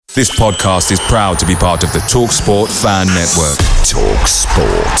This podcast is proud to be part of the TalkSport Fan Network.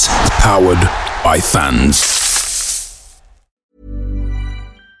 TalkSport. Powered by fans.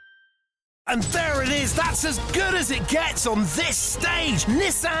 And there it is, that's as good as it gets on this stage.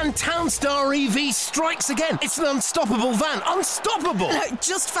 Nissan Townstar EV strikes again. It's an unstoppable van, unstoppable.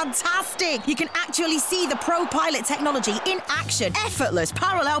 Just fantastic. You can actually see the Pro Pilot technology in action. Effortless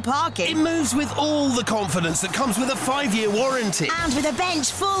parallel parking. It moves with all the confidence that comes with a 5-year warranty. And with a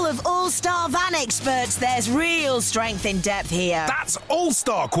bench full of all-star van experts, there's real strength in depth here. That's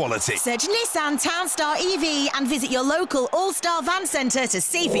all-star quality. Search Nissan Townstar EV and visit your local all-star van centre to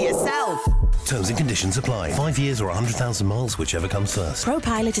see for yourself. Terms and conditions apply. 5 years or 100,000 miles, whichever comes first. Pro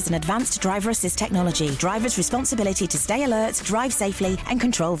Pilot is an advanced driver assist technology. Driver's responsibility to stay alert, drive safely, and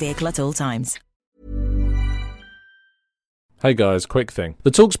control vehicle at all times. Hey guys, quick thing.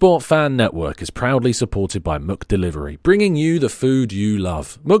 The TalkSport Fan Network is proudly supported by McDelivery, bringing you the food you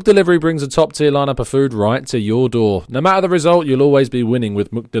love. McDelivery brings a top-tier lineup of food right to your door. No matter the result, you'll always be winning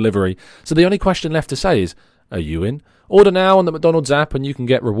with McDelivery. So the only question left to say is, are you in? Order now on the McDonald's app and you can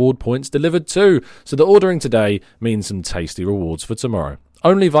get reward points delivered too. So the ordering today means some tasty rewards for tomorrow.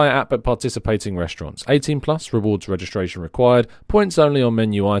 Only via app at participating restaurants. 18 plus, rewards registration required. Points only on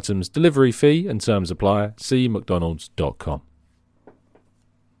menu items. Delivery fee and terms apply. See mcdonalds.com.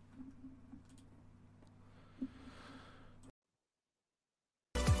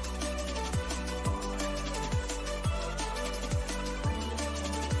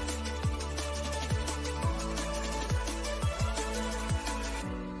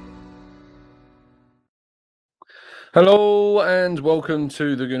 Hello and welcome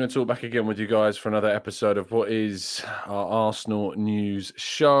to the Gooner Talk, back again with you guys for another episode of what is our Arsenal news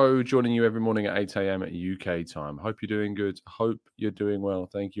show, joining you every morning at 8 a.m. at UK time. Hope you're doing good. Hope you're doing well.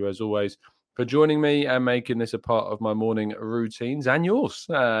 Thank you as always for joining me and making this a part of my morning routines and yours.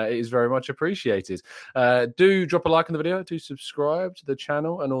 It is very much appreciated. Do drop a like on the video, do subscribe to the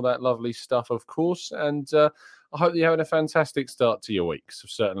channel and all that lovely stuff, of course. And I hope that you're having a fantastic start to your weeks.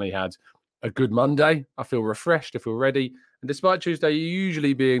 I've certainly had a good Monday. I feel refreshed. I feel ready. And despite Tuesday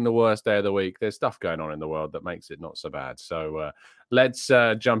usually being the worst day of the week, there's stuff going on in the world that makes it not so bad. So let's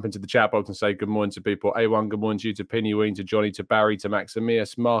jump into the chat box and say good morning to people. A1, good morning to you, to Penny Ween, to Johnny, to Barry, to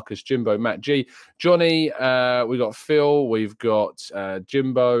Maximius, Marcus, Jimbo, Matt G. Johnny, we've got Phil, we've got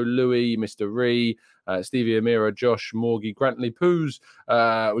Jimbo, Louis, Mr. Ree, Stevie Amira, Josh, Morgie, Grantley, Poos.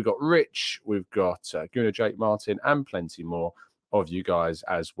 We've got Rich, we've got Gunnar, Jake, Martin, and plenty more of you guys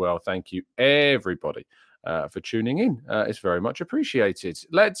as well. Thank you, everybody, for tuning in. It's very much appreciated.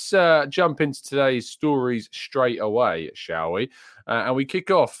 Let's jump into today's stories straight away, shall we? And we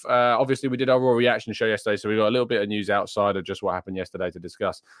kick off. Obviously, we did our Raw reaction show yesterday, so we got a little bit of news outside of just what happened yesterday to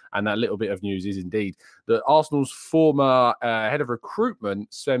discuss. And that little bit of news is indeed that Arsenal's former head of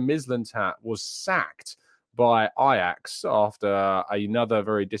recruitment, Sven Mislintat, was sacked by Ajax after another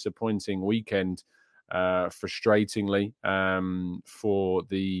very disappointing weekend. Frustratingly, for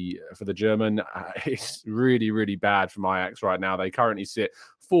the German. It's really, really bad from Ajax right now. They currently sit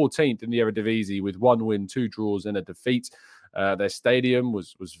 14th in the Eredivisie with 1 win, 2 draws and a defeat. Their stadium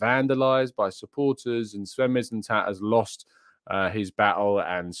was vandalised by supporters, and Sven Mislintat has lost his battle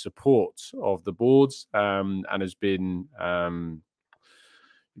and support of the boards and has been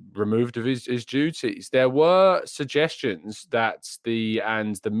removed of his duties. There were suggestions that the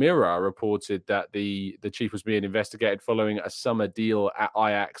Mirror reported that the chief was being investigated following a summer deal at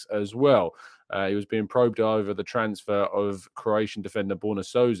Ajax as well. He was being probed over the transfer of Croatian defender Borna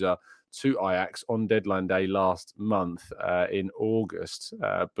Sosa to Ajax on deadline day last month in August.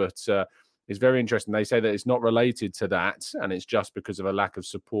 But it's very interesting. They say that it's not related to that, and it's just because of a lack of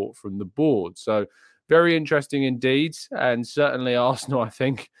support from the board. So very interesting indeed. And certainly Arsenal, I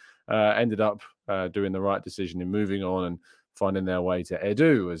think, ended up doing the right decision in moving on and finding their way to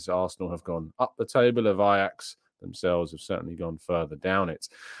Edu, as Arsenal have gone up the table of Ajax themselves, have certainly gone further down it.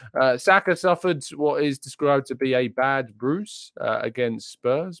 Saka suffered what is described to be a bad bruise against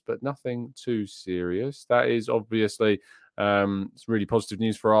Spurs, but nothing too serious. That is obviously it's really positive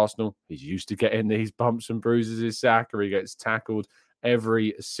news for Arsenal. He's used to getting these bumps and bruises, is Saka. He gets tackled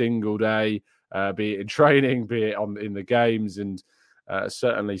every single day, be it in training, be it in the games, and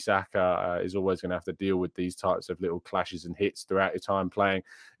certainly Saka is always going to have to deal with these types of little clashes and hits throughout his time playing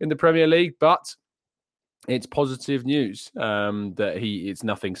in the Premier League. But it's positive news that it's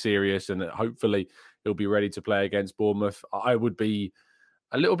nothing serious and that hopefully he'll be ready to play against Bournemouth. I would be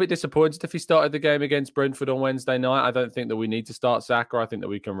a little bit disappointed if he started the game against Brentford on Wednesday night. I don't think that we need to start Saka. I think that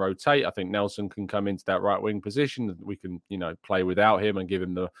we can rotate. I think Nelson can come into that right wing position. We can, play without him and give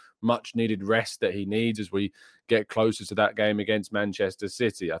him the much needed rest that he needs as we get closer to that game against Manchester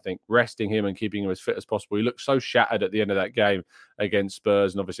City. I think resting him and keeping him as fit as possible. He looked so shattered at the end of that game against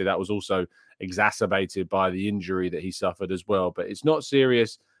Spurs. And obviously that was also exacerbated by the injury that he suffered as well. But it's not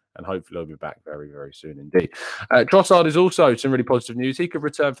serious. And hopefully he'll be back very, very soon indeed. Trossard is also some really positive news. He could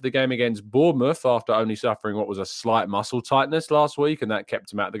return for the game against Bournemouth after only suffering what was a slight muscle tightness last week, and that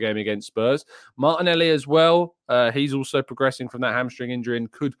kept him out of the game against Spurs. Martinelli as well. He's also progressing from that hamstring injury and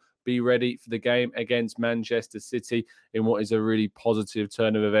could be ready for the game against Manchester City in what is a really positive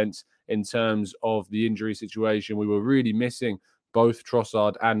turn of events in terms of the injury situation. We were really missing both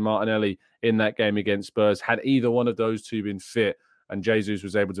Trossard and Martinelli in that game against Spurs. Had either one of those two been fit, and Jesus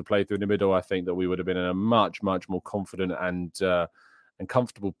was able to play through the middle, I think that we would have been in a much, much more confident and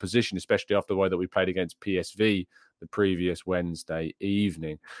comfortable position, especially after the way that we played against PSV the previous Wednesday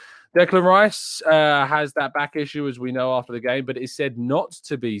evening. Declan Rice has that back issue, as we know, after the game, but it's said not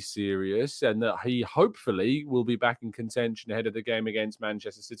to be serious and that he hopefully will be back in contention ahead of the game against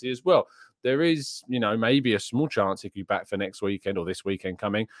Manchester City as well. There is, maybe a small chance he could be back for next weekend or this weekend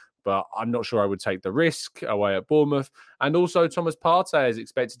coming, but I'm not sure I would take the risk away at Bournemouth. And also Thomas Partey is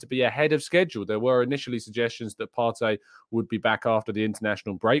expected to be ahead of schedule. There were initially suggestions that Partey would be back after the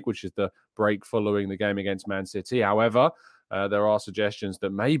international break, which is the break following the game against Man City. However, there are suggestions that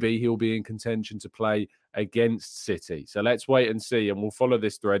maybe he'll be in contention to play against City. So let's wait and see, and we'll follow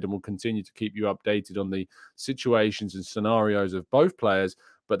this thread and we'll continue to keep you updated on the situations and scenarios of both players.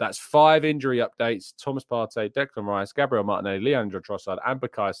 But that's 5 injury updates: Thomas Partey, Declan Rice, Gabriel Martinelli, Leandro Trossard and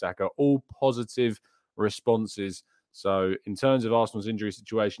Bukayo Saka, all positive responses. So in terms of Arsenal's injury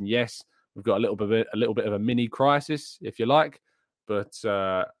situation, yes, we've got a little bit of a mini crisis, if you like, but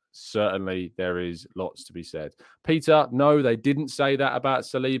certainly there is lots to be said. Peter, no, they didn't say that about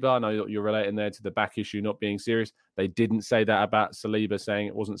Saliba. I know you're relating there to the back issue not being serious. They didn't say that about Saliba, saying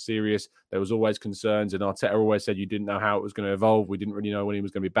it wasn't serious. There was always concerns, and Arteta always said you didn't know how it was going to evolve. We didn't really know when he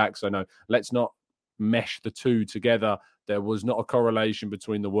was going to be back. So no, let's not mesh the two together. There was not a correlation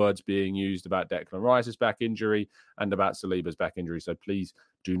between the words being used about Declan Rice's back injury and about Saliba's back injury. So please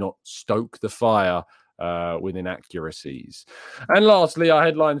do not stoke the fire with inaccuracies. And lastly, our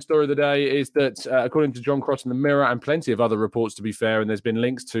headline story of the day is that according to John Cross in the Mirror and plenty of other reports, to be fair, and there's been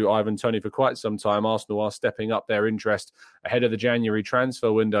links to Ivan Toney for quite some time, Arsenal are stepping up their interest ahead of the January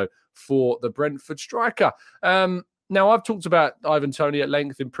transfer window for the Brentford striker. Now, I've talked about Ivan Toney at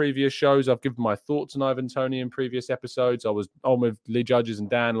length in previous shows. I've given my thoughts on Ivan Toney in previous episodes. I was on with Lee Judges and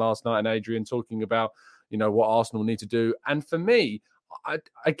Dan last night and Adrian talking about, what Arsenal need to do. And for me,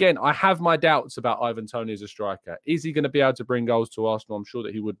 I have my doubts about Ivan Toney as a striker. Is he going to be able to bring goals to Arsenal? I'm sure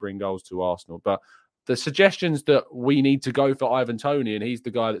that he would bring goals to Arsenal. But the suggestions that we need to go for Ivan Toney and he's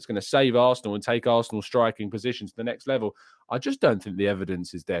the guy that's going to save Arsenal and take Arsenal striking position to the next level, I just don't think the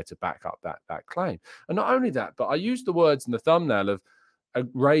evidence is there to back up that claim. And not only that, but I used the words in the thumbnail of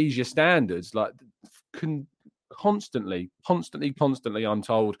raise your standards. Like constantly, I'm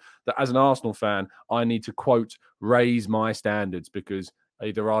told that as an Arsenal fan, I need to, quote, raise my standards because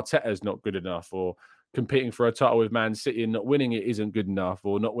either Arteta's not good enough or competing for a title with Man City and not winning it isn't good enough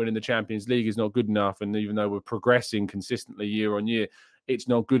or not winning the Champions League is not good enough. And even though we're progressing consistently year on year, it's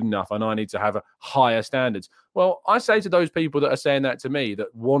not good enough and I need to have a higher standards. Well, I say to those people that are saying that to me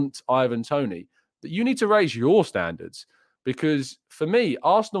that want Ivan Toney that you need to raise your standards because for me,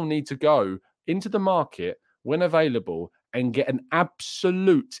 Arsenal need to go into the market when available and get an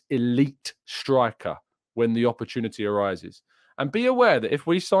absolute elite striker when the opportunity arises. And be aware that if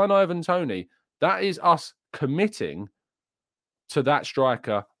we sign Ivan Toney, that is us committing to that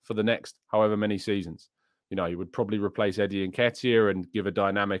striker for the next however many seasons. He would probably replace Eddie Nketiah and give a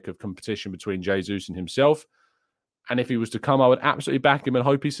dynamic of competition between Jesus and himself. And if he was to come, I would absolutely back him and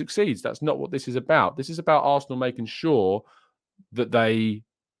hope he succeeds. That's not what this is about. This is about Arsenal making sure that they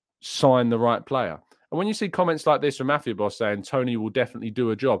sign the right player. And when you see comments like this from Mafia Boss saying Toney will definitely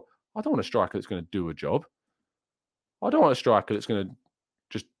do a job, I don't want a striker that's going to do a job. I don't want a striker that's going to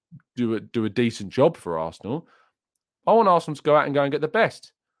just do a decent job for Arsenal. I want Arsenal to go out and get the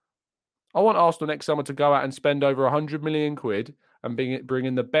best. I want Arsenal next summer to go out and spend over 100 million quid and bring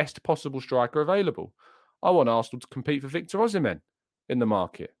in the best possible striker available. I want Arsenal to compete for Victor Osimhen in the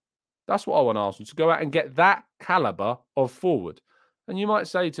market. That's what I want Arsenal to go out and get that calibre of forward. And you might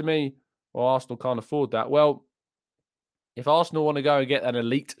say to me, well, Arsenal can't afford that. Well, if Arsenal want to go and get an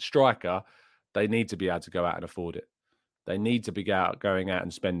elite striker, they need to be able to go out and afford it. They need to be going out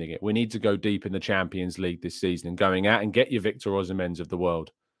and spending it. We need to go deep in the Champions League this season and going out and get your Victor Osimhen's of the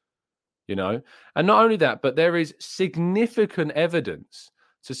world, you know? And not only that, but there is significant evidence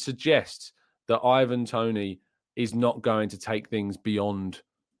to suggest that Ivan Toney is not going to take things beyond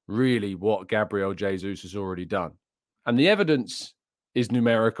really what Gabriel Jesus has already done. And the evidence is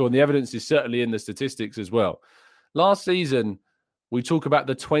numerical, and the evidence is certainly in the statistics as well. Last season, we talk about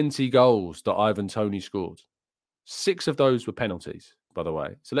the 20 goals that Ivan Toney scored. 6 of those were penalties, by the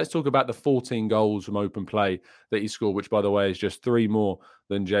way. So let's talk about the 14 goals from open play that he scored, which, by the way, is just 3 more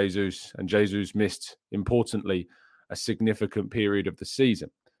than Jesus. And Jesus missed, importantly, a significant period of the season.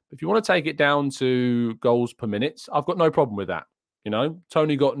 If you want to take it down to goals per minute, I've got no problem with that. You know,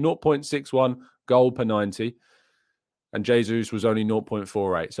 Toney got 0.61 goal per 90, and Jesus was only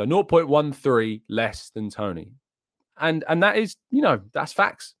 0.48. So 0.13 less than Toney. And that is, you know, that's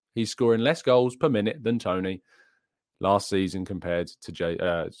facts. He's scoring less goals per minute than Toney last season compared to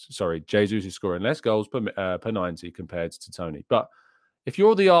Jesus is scoring less goals per 90 compared to Toney. But if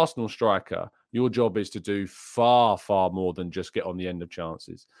you're the Arsenal striker, your job is to do far, far more than just get on the end of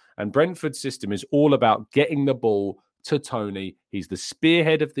chances. And Brentford's system is all about getting the ball to Toney. He's the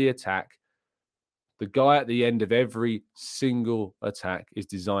spearhead of the attack. The guy at the end of every single attack is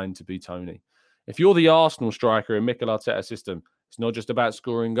designed to be Toney. If you're the Arsenal striker in Mikel Arteta's system, it's not just about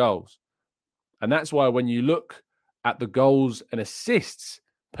scoring goals. And that's why when you look at the goals and assists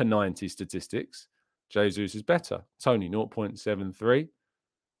per 90 statistics, Jesus is better. Toney, 0.73.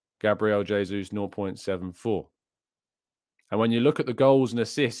 Gabriel Jesus, 0.74. And when you look at the goals and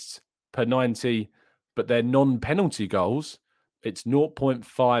assists per 90, but they're non-penalty goals, it's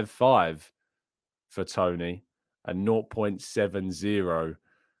 0.55 for Toney and 0.70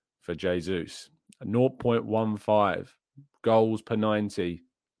 for Jesus. 0.15 goals per 90,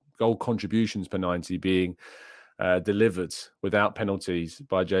 goal contributions per 90 being delivered without penalties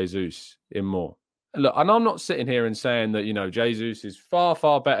by Jesus in more. Look, and I'm not sitting here and saying that, you know, Jesus is far,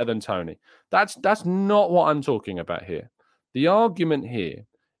 far better than Toney. That's not what I'm talking about here. The argument here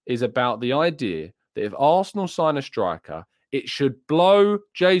is about the idea that if Arsenal sign a striker, it should blow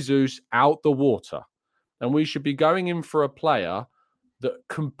Jesus out the water. And we should be going in for a player that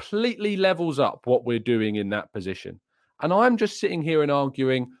completely levels up what we're doing in that position. And I'm just sitting here and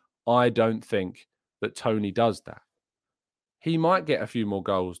arguing, I don't think that Toney does that. He might get a few more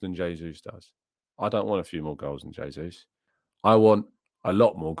goals than Jesus does. I don't want a few more goals than Jesus. I want a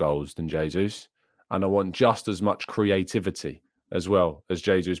lot more goals than Jesus. And I want just as much creativity as well as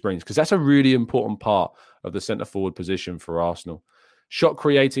Jesus brings, because that's a really important part of the centre-forward position for Arsenal. Shot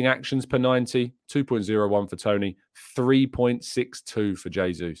creating actions per 90, 2.01 for Toney, 3.62 for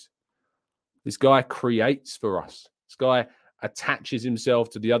Jesus. This guy creates for us. This guy attaches himself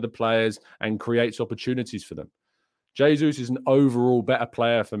to the other players and creates opportunities for them. Jesus is an overall better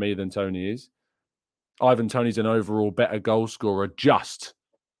player for me than Toney is. Ivan Toney's an overall better goal scorer just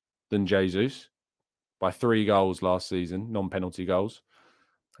than Jesus by 3 goals last season, non-penalty goals.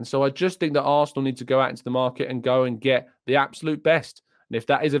 And so I just think that Arsenal need to go out into the market and go and get the absolute best. And if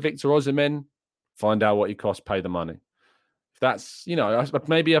that is a Victor Osimhen, find out what he costs, pay the money. If that's, you know,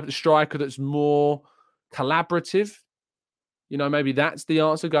 maybe a striker that's more collaborative, you know, maybe that's the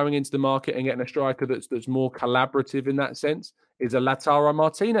answer, going into the market and getting a striker that's more collaborative in that sense, is a Lautaro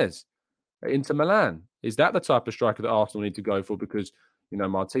Martinez at Inter Milan. Is that the type of striker that Arsenal need to go for? Because, you know,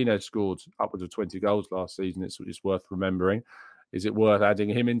 Martinez scored upwards of 20 goals last season. It's worth remembering. Is it worth adding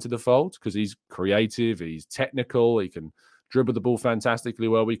him into the fold? Because he's creative, he's technical, he can dribble the ball fantastically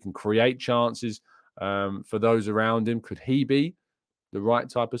well, he can create chances for those around him. Could he be the right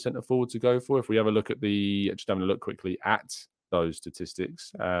type of centre forward to go for? If we have a look at just having a look quickly at those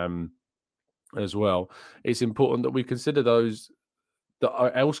statistics as well, it's important that we consider those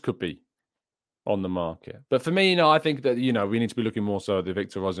that else could be on the market. But for me, you know, I think that, you know, we need to be looking more so at the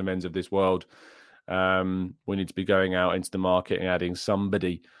Victor Osimhen's of this world. We need to be going out into the market and adding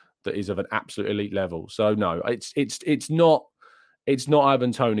somebody that is of an absolute elite level. So no, it's not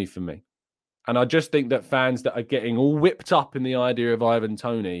Ivan Toney for me. And I just think that fans that are getting all whipped up in the idea of Ivan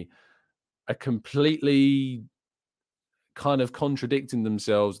Toney are completely kind of contradicting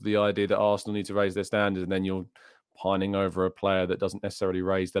themselves, the idea that Arsenal need to raise their standards, and then you're pining over a player that doesn't necessarily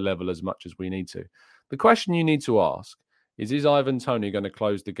raise the level as much as we need to. The question you need to ask is Ivan Toney going to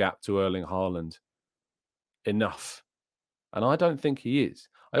close the gap to Erling Haaland enough? And I don't think he is.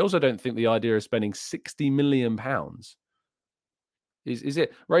 I also don't think the idea of spending £60 million is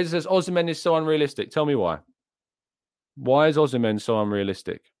it. Razor says Osimhen is so unrealistic. Tell me why. Why is Osimhen so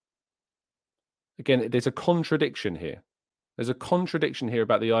unrealistic? Again, there's a contradiction here. There's a contradiction here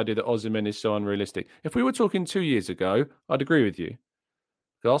about the idea that Osimhen is so unrealistic. If we were talking 2 years ago, I'd agree with you.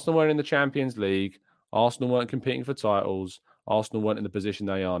 Arsenal weren't in the Champions League. Arsenal weren't competing for titles. Arsenal weren't in the position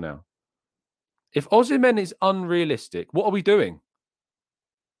they are now. If Osimhen is unrealistic, what are we doing?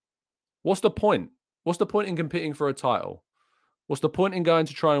 What's the point? What's the point in competing for a title? What's the point in going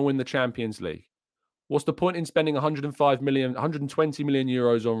to try and win the Champions League? What's the point in spending 105 million, 120 million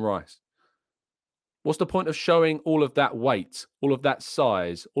euros on Rice? What's the point of showing all of that weight, all of that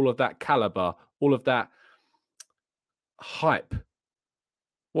size, all of that caliber, all of that hype?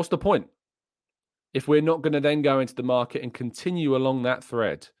 What's the point? If we're not going to then go into the market and continue along that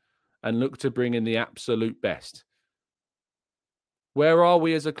thread and look to bring in the absolute best. Where are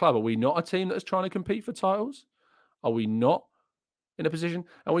we as a club? Are we not a team that's trying to compete for titles? Are we not in a position?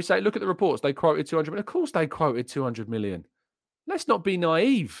 And we say, look at the reports. They quoted 200 million. Of course they quoted 200 million. Let's not be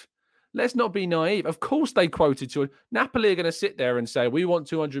naive. Let's not be naive. Of course they quoted 200. Napoli are going to sit there and say, we want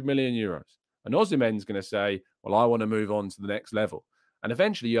 200 million euros. And Osimhen's going to say, well, I want to move on to the next level. And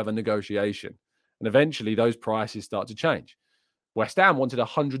eventually you have a negotiation. And eventually those prices start to change. West Ham wanted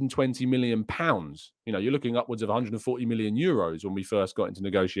 120 million pounds. You know, you're looking upwards of 140 million euros when we first got into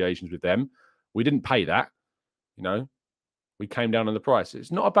negotiations with them. We didn't pay that. You know, we came down on the price.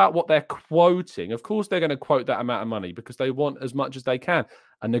 It's not about what they're quoting. Of course, they're going to quote that amount of money because they want as much as they can.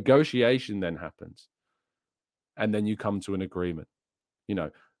 A negotiation then happens. And then you come to an agreement. You know,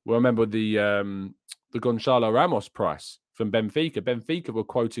 well, remember the Gonçalo Ramos price from Benfica. Benfica were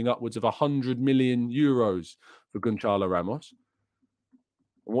quoting upwards of 100 million euros for Gonçalo Ramos.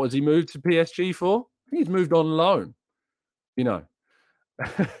 What has he moved to PSG for? I think he's moved on loan, you know.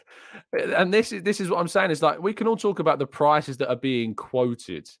 And this is what I'm saying. It's like we can all talk about the prices that are being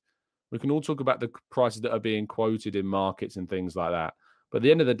quoted. We can all talk about the prices that are being quoted in markets and things like that. But at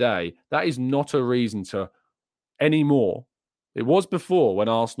the end of the day, that is not a reason to anymore. It was before when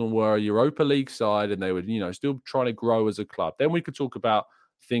Arsenal were a Europa League side and they were, you know, still trying to grow as a club. Then we could talk about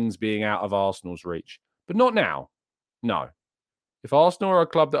things being out of Arsenal's reach. But not now. No. If Arsenal are a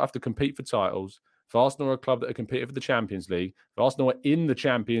club that have to compete for titles, if Arsenal are a club that are competing for the Champions League, if Arsenal are in the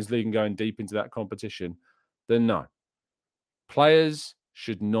Champions League and going deep into that competition, then no. Players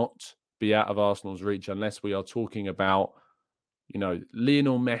should not be out of Arsenal's reach unless we are talking about, you know,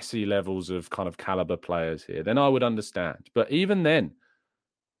 Lionel Messi levels of kind of caliber players here. Then I would understand. But even then,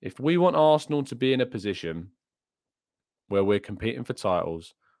 if we want Arsenal to be in a position where we're competing for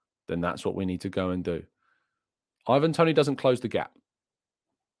titles, then that's what we need to go and do. Ivan Toney doesn't close the gap.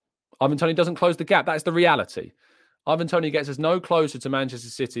 Ivan Toney doesn't close the gap. That's the reality. Ivan Toney gets us no closer to Manchester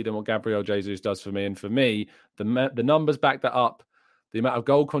City than what Gabriel Jesus does for me. And for me, the numbers back that up. The amount of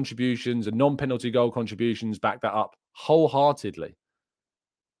goal contributions and non-penalty goal contributions back that up wholeheartedly.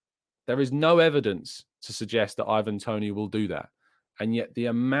 There is no evidence to suggest that Ivan Toney will do that. And yet the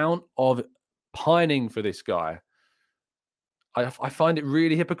amount of pining for this guy, I find it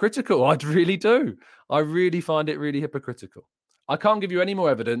really hypocritical. I really do. I really find it really hypocritical. I can't give you any more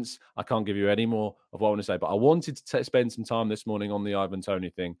evidence. I can't give you any more of what I want to say. But I wanted to spend some time this morning on the Ivan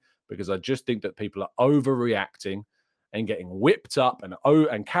Toney thing because I just think that people are overreacting and getting whipped up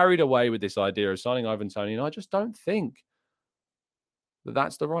and carried away with this idea of signing Ivan Toney. And I just don't think that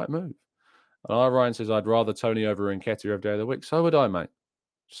that's the right move. And Ryan says, I'd rather Toney over Nketiah every day of the week. So would I, mate.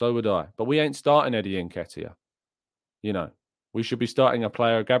 So would I. But we ain't starting Eddie Nketiah. You know, we should be starting a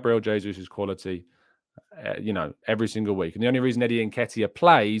player, Gabriel Jesus' quality, you know, every single week. And the only reason Eddie Nketiah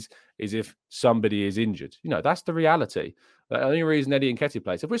plays is if somebody is injured. You know, that's the reality. The only reason Eddie Nketiah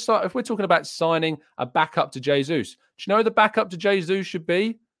plays. If we're talking about signing a backup to Jesus, do you know who the backup to Jesus should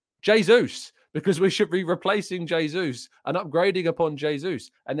be? Jesus. Because we should be replacing Jesus and upgrading upon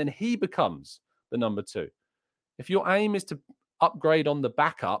Jesus. And then he becomes the number 2. If your aim is to upgrade on the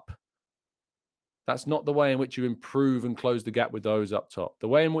backup, that's not the way in which you improve and close the gap with those up top. The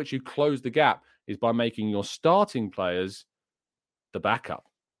way in which you close the gap is by making your starting players the backup.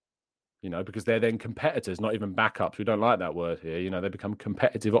 You know, because they're then competitors, not even backups. We don't like that word here. You know, they become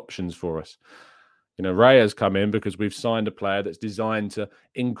competitive options for us. You know, Raya's come in because we've signed a player that's designed to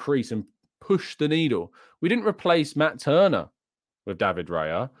increase and push the needle. We didn't replace Matt Turner with David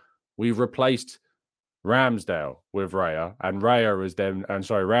Raya. We've replaced Ramsdale with Raya, and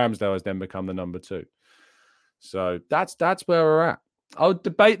Ramsdale has then become the number 2. So that's where we're at. I would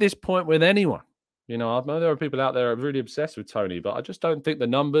debate this point with anyone. You know, I know there are people out there who are really obsessed with Toney, but I just don't think the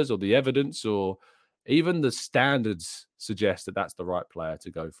numbers or the evidence or even the standards suggest that that's the right player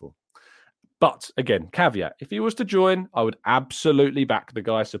to go for. But again, caveat, if he was to join, I would absolutely back the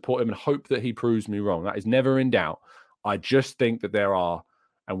guy, support him, and hope that he proves me wrong. That is never in doubt. I just think that there are,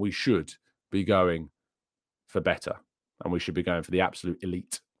 and we should be going for better. and we should be going for the absolute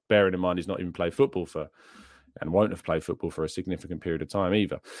elite. Bearing in mind he's not even played football and won't have played football for a significant period of time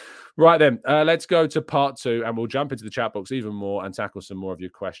either. Right then, let's go to part 2, and we'll jump into the chat box even more and tackle some more of your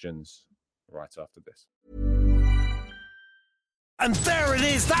questions right after this. And there it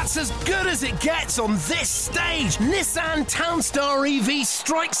is, that's as good as it gets on this stage. Nissan Townstar EV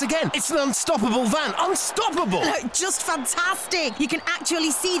strikes again. It's an unstoppable van, unstoppable. Just fantastic. You can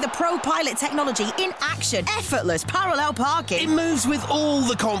actually see the ProPilot technology in action. Effortless parallel It parking. moves with all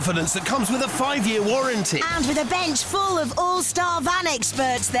the confidence that comes with a 5-year warranty. And with a bench full of all-star van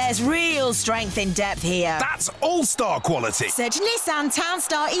experts, there's real strength in depth here. That's all-star quality. Search Nissan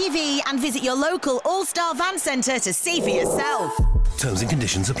Townstar EV and visit your local all-star van centre to see for yourself. Terms and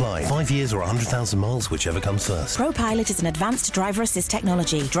conditions apply. 5 years or 100,000 miles, whichever comes first. ProPilot is an advanced driver assist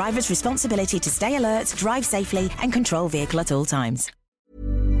technology. Driver's responsibility to stay alert, drive safely, and control vehicle at all times.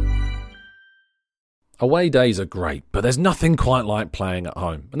 Away days are great, but there's nothing quite like playing at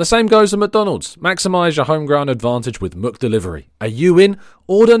home. And the same goes for McDonald's. Maximise your home ground advantage with McDelivery. Are you in?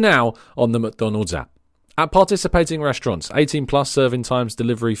 Order now on the McDonald's app. At participating restaurants, 18 plus serving times,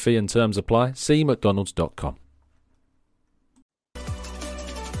 delivery fee and terms apply. See mcdonalds.com.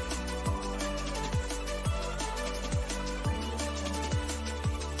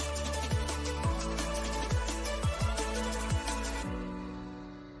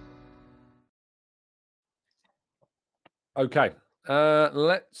 Okay,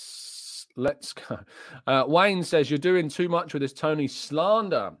 let's go. Wayne says you're doing too much with this Toney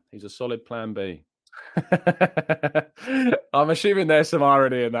slander. He's a solid plan B. I'm assuming there's some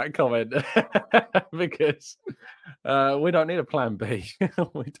irony in that comment because we don't need a plan B.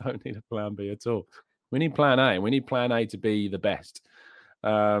 We don't need a plan B at all. We need plan A. We need plan A to be the best.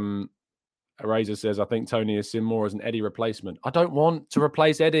 Razor says, I think Toney is seen more as an Eddie replacement. I don't want to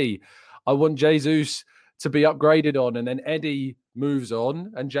replace Eddie. I want Jesus to be upgraded on, and then Eddie moves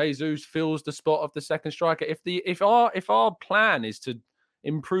on, and Jesus fills the spot of the second striker. If our plan is to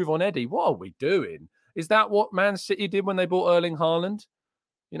improve on Eddie, what are we doing? Is that what Man City did when they bought Erling Haaland?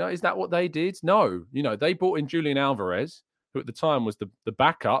 Is that what they did? No. They bought in Julian Alvarez, who at the time was the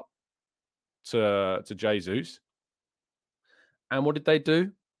backup to Jesus. And what did they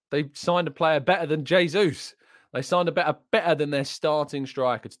do? They signed a player better than Jesus. They signed a better than their starting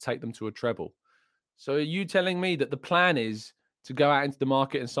striker to take them to a treble. So are you telling me that the plan is to go out into the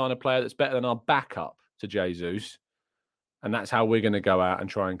market and sign a player that's better than our backup to Jesus, and that's how we're going to go out and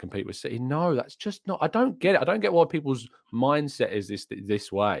try and compete with City? No, that's just not. I don't get it. I don't get why people's mindset is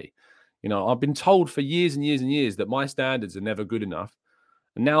this way. I've been told for years and years and years that my standards are never good enough.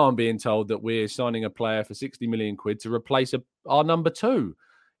 And now I'm being told that we're signing a player for 60 million quid to replace our number 2.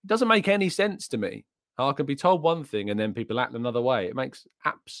 It doesn't make any sense to me. I can be told one thing and then people act another way. It makes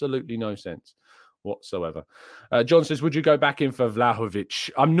absolutely no sense whatsoever. John says, would you go back in for Vlahovic?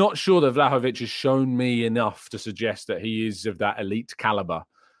 I'm not sure that Vlahovic has shown me enough to suggest that he is of that elite caliber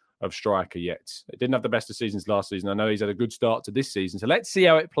of striker yet. It didn't have the best of seasons last season. I know he's had a good start to this season. So let's see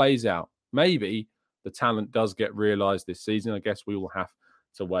how it plays out. Maybe the talent does get realised this season. I guess we will have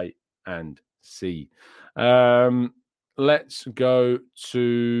to wait and see. Let's go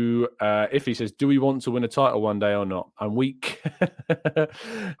to Iffy says, do we want to win a title one day or not? I'm weak.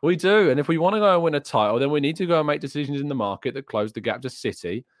 We do. And if we want to go and win a title, then we need to go and make decisions in the market that close the gap to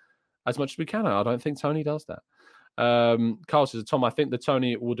City as much as we can. I don't think Toney does that. Carl says, Tom, I think the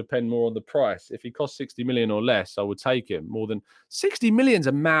Toney will depend more on the price. If he costs 60 million or less, I would take him. More than 60 million is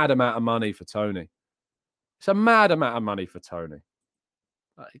a mad amount of money for Toney. It's a mad amount of money for Toney.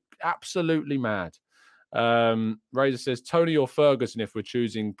 Absolutely mad. Razor says, Toney or Ferguson if we're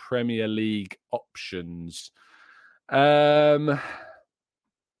choosing Premier League options. I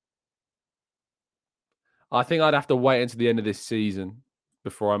think I'd have to wait until the end of this season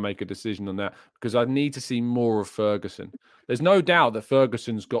before I make a decision on that, because I need to see more of Ferguson. There's no doubt that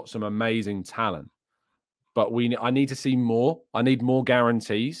Ferguson's got some amazing talent, but I need to see more. I need more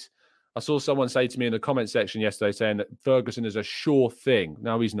guarantees. I saw someone say to me in the comment section yesterday saying that Ferguson is a sure thing.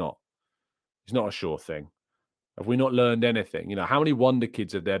 No, he's not. It's not a sure thing. Have we not learned anything? How many wonder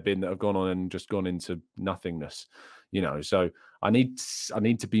kids have there been that have gone on and just gone into nothingness? So I need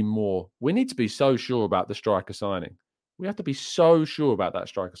to be more. We need to be so sure about the striker signing. We have to be so sure about that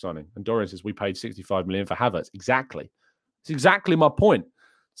striker signing. And Dorian says we paid 65 million for Havertz. Exactly. It's exactly my point.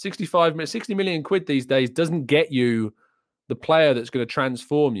 60 million quid these days doesn't get you the player that's going to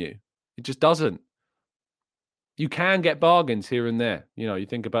transform you. It just doesn't. You can get bargains here and there. You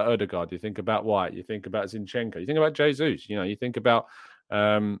think about Odegaard, you think about White, you think about Zinchenko, you think about Jesus, you think about,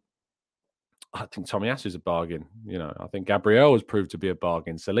 I think Tomiyasu's a bargain. I think Gabriel has proved to be a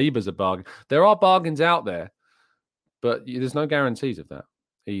bargain. Saliba's a bargain. There are bargains out there, but there's no guarantees of that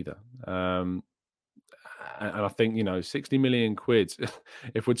either. And I think, 60 million quid,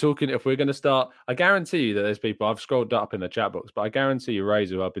 if we're going to start, I guarantee you that there's people, I've scrolled up in the chat box, but I guarantee you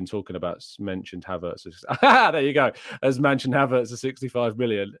Razor, who I've been talking about, mentioned Havertz. There you go. Has mentioned Havertz at 65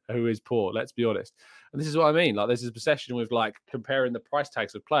 million, who is poor, let's be honest. And this is what I mean. Like, there's this obsession with like comparing the price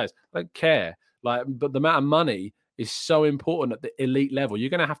tags of players. I don't care. But the amount of money is so important at the elite level.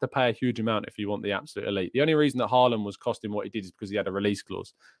 You're going to have to pay a huge amount if you want the absolute elite. The only reason that Haaland was costing what he did is because he had a release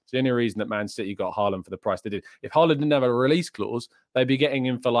clause. It's the only reason that Man City got Haaland for the price they did. If Haaland didn't have a release clause, they'd be getting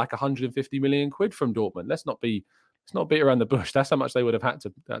him for like 150 million quid from Dortmund. Let's not beat around the bush. That's how much they would have had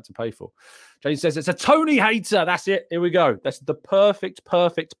to pay for. James says it's a Toney hater. That's it. Here we go. That's the perfect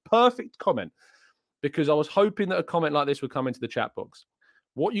comment, because I was hoping that a comment like this would come into the chat box.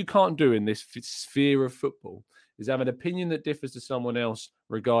 What you can't do in this sphere of football is have an opinion that differs to someone else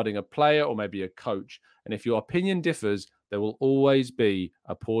regarding a player or maybe a coach. And if your opinion differs, there will always be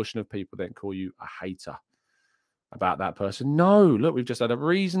a portion of people that call you a hater about that person. No, look, we've just had a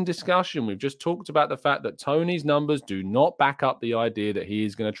reasoned discussion. We've just talked about the fact that Toney's numbers do not back up the idea that he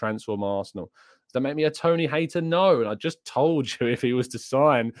is going to transform Arsenal. Does that make me a Toney hater? No. And I just told you if he was to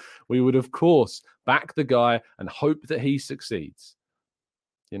sign, we would, of course, back the guy and hope that he succeeds.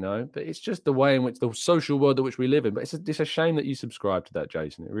 But it's just the way in which the social world in which we live in. But it's a shame that you subscribe to that,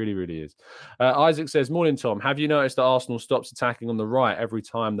 Jason. It really, really is. Isaac says, morning, Tom. Have you noticed that Arsenal stops attacking on the right every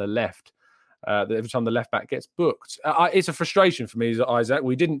time the left back gets booked? It's a frustration for me, Isaac.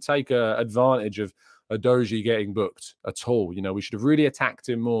 We didn't take advantage of Adoji getting booked at all. We should have really attacked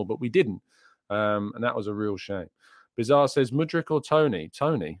him more, but we didn't. And that was a real shame. Bizarre says, Mudryk or Toney?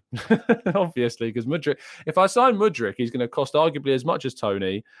 Toney, obviously, because Mudryk, if I sign Mudryk, he's going to cost arguably as much as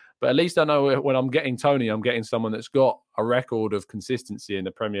Toney, but at least I know when I'm getting Toney, I'm getting someone that's got a record of consistency in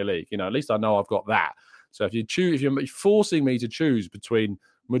the Premier League. At least I know I've got that. So if you're forcing me to choose between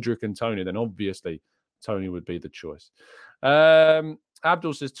Mudryk and Toney, then obviously Toney would be the choice.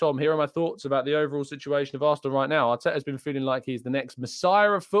 Abdul says, Tom, here are my thoughts about the overall situation of Arsenal right now. Arteta's been feeling like he's the next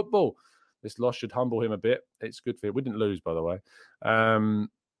messiah of football. This loss should humble him a bit. It's good for him. We didn't lose, by the way. I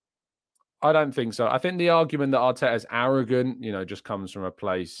don't think so. I think the argument that Arteta's arrogant, just comes from a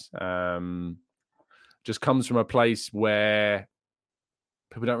place, where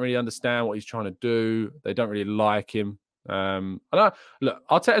people don't really understand what he's trying to do. They don't really like him. Look,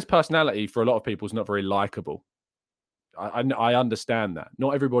 Arteta's personality for a lot of people is not very likable. I understand that.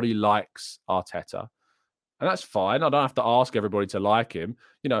 Not everybody likes Arteta. And that's fine. I don't have to ask everybody to like him.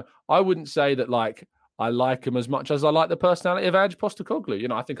 I wouldn't say that I like him as much as I like the personality of Ange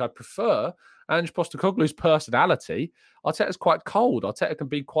Postecoglou. I think I prefer Ange Postecoglou's personality. Arteta's quite cold. Arteta can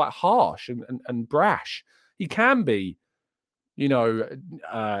be quite harsh and brash. He can be,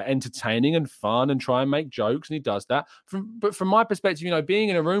 entertaining and fun and try and make jokes, and he does that. But from my perspective, being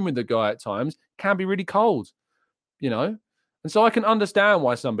in a room with the guy at times can be really cold, And so I can understand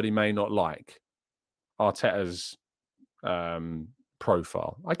why somebody may not like Arteta's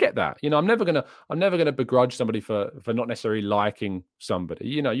profile. I get that. I'm never gonna begrudge somebody for not necessarily liking somebody.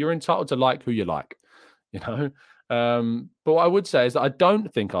 You're entitled to like who you like. But what I would say is that I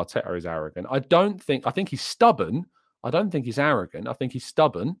don't think Arteta is arrogant. I think he's stubborn. I don't think he's arrogant. I think he's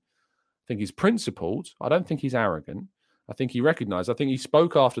stubborn. I think he's principled. I don't think he's arrogant. I think he recognized. I think he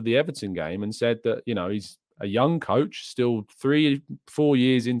spoke after the Everton game and said that he's a young coach, still 3-4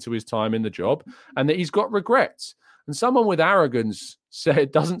 years into his time in the job, and that he's got regrets. And someone with arrogance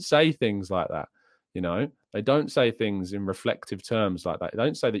doesn't say things like that. They don't say things in reflective terms like that. They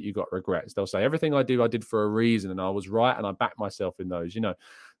don't say that you got regrets. They'll say everything I did for a reason, and I was right, and I backed myself in those.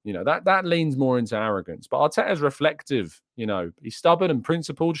 That leans more into arrogance. But Arteta's reflective. He's stubborn and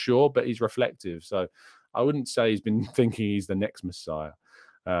principled, sure, but he's reflective. So I wouldn't say he's been thinking he's the next Messiah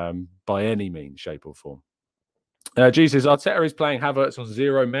by any means, shape, or form. Jesus, Arteta is playing Havertz on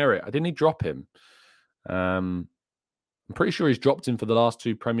zero merit. Didn't he drop him? I'm pretty sure he's dropped him for the last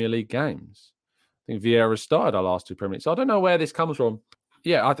 2 Premier League games. I think Vieira started our last 2 Premier League. So I don't know where this comes from.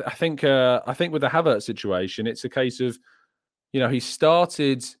 Yeah, I think with the Havertz situation, it's a case of, he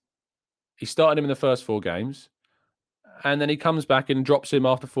started him in the first 4 games, and then he comes back and drops him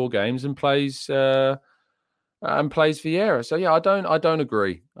after 4 games and plays Vieira. So yeah, I don't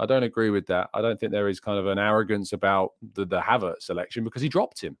agree. I don't agree with that. I don't think there is kind of an arrogance about the Havertz selection because he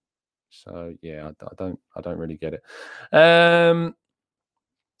dropped him. So yeah, I don't really get it.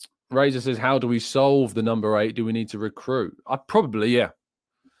 Razor says, how do we solve the number 8? Do we need to recruit? Yeah.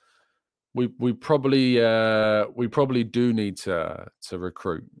 We probably do need to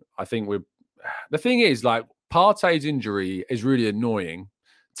recruit. I think the thing is, Partey's injury is really annoying.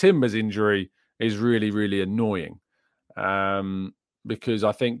 Timber's injury is really, really annoying. because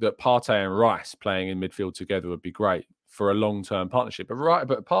I think that Partey and Rice playing in midfield together would be great for a long-term partnership.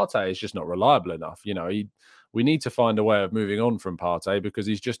 But Partey is just not reliable enough. We need to find a way of moving on from Partey because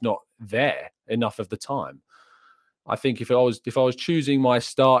he's just not there enough of the time. I think if I was choosing my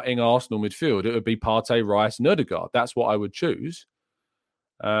starting Arsenal midfield, it would be Partey, Rice, and Ødegaard. That's what I would choose.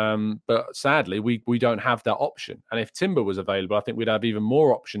 But sadly, we don't have that option. And if Timber was available, I think we'd have even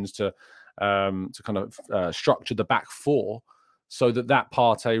more options to kind of structure the back four so that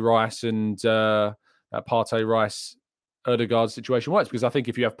Partey, Rice, and that Partey, Rice, Ødegaard situation works. Because I think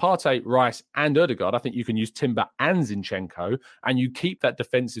if you have Partey, Rice, and Ødegaard, I think you can use Timber and Zinchenko, and you keep that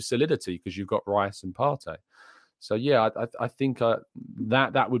defensive solidity because you've got Rice and Partey. So, yeah, I think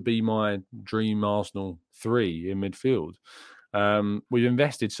that would be my dream Arsenal 3 in midfield. We've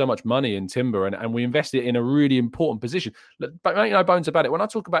invested so much money in Timber and we invested in a really important position. But make no bones about it. When I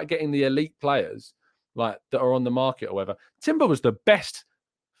talk about getting the elite players like that are on the market or whatever, Timber was the best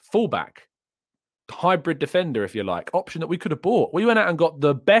fullback, hybrid defender, if you like, option that we could have bought. We went out and got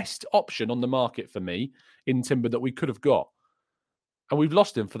the best option on the market for me in Timber that we could have got. And we've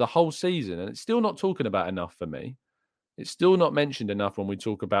lost him for the whole season. And it's still not talking about enough for me. It's still not mentioned enough when we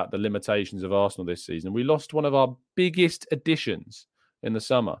talk about the limitations of Arsenal this season. We lost one of our biggest additions in the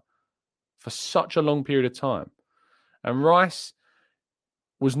summer for such a long period of time. And Rice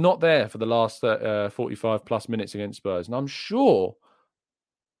was not there for the last 45 plus minutes against Spurs. And I'm sure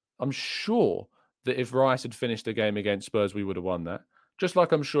that if Rice had finished the game against Spurs, we would have won that. Just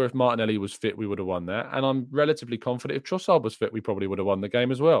like I'm sure if Martinelli was fit, we would have won that. And I'm relatively confident if Trossard was fit, we probably would have won the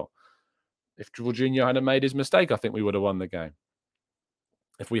game as well. If Jorginho hadn't made his mistake, I think we would have won the game.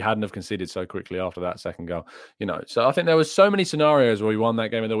 If we hadn't have conceded so quickly after that second goal. So I think there was so many scenarios where we won that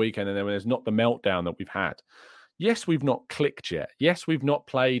game of the weekend and then there's not the meltdown that we've had. Yes, we've not clicked yet. Yes, we've not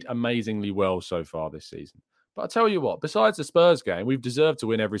played amazingly well so far this season. But I tell you what, besides the Spurs game, we've deserved to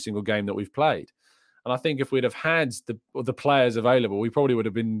win every single game that we've played. And I think if we'd have had the players available, we probably would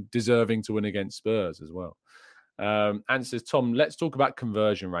have been deserving to win against Spurs as well. And says, Tom, let's talk about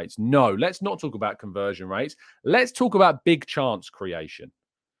conversion rates. No, let's not talk about conversion rates. Let's talk about big chance creation.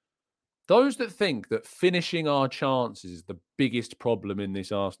 Those that think that finishing our chances is the biggest problem in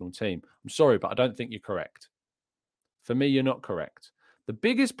this Arsenal team, I'm sorry, but I don't think you're correct. For me, you're not correct. The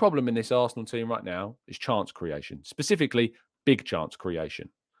biggest problem in this Arsenal team right now is chance creation, specifically big chance creation.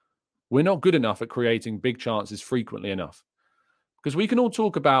 We're not good enough at creating big chances frequently enough. Because we can all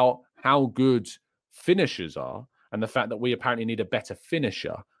talk about how good finishers are and the fact that we apparently need a better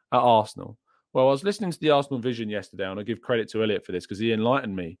finisher at Arsenal. Well, I was listening to the Arsenal Vision yesterday, and I give credit to Elliot for this because he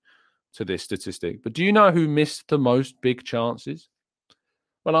enlightened me to this statistic. But do you know who missed the most big chances?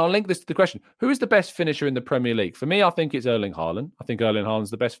 Well, I'll link this to the question. Who is the best finisher in the Premier League? For me, I think it's Erling Haaland. I think Erling Haaland's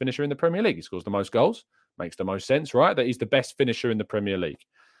the best finisher in the Premier League. He scores the most goals. Makes the most sense, right? That he's the best finisher in the Premier League.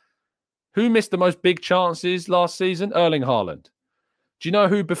 Who missed the most big chances last season? Erling Haaland. Do you know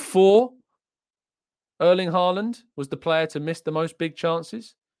who before Erling Haaland was the player to miss the most big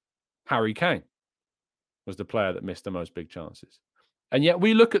chances? Harry Kane was the player that missed the most big chances. And yet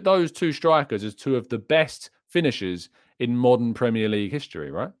we look at those two strikers as two of the best finishers in modern Premier League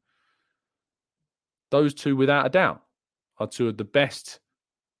history, right? Those two, without a doubt, are two of the best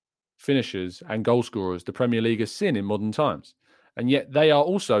finishers and goal scorers the Premier League has seen in modern times. And yet they are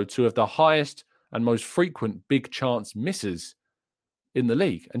also two of the highest and most frequent big chance missers in the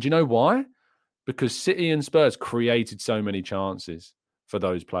league. And do you know why? Because City and Spurs created so many chances for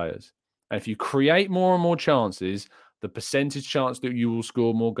those players. And if you create more and more chances, the percentage chance that you will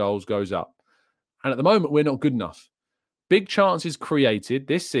score more goals goes up. And at the moment, we're not good enough. Big chances created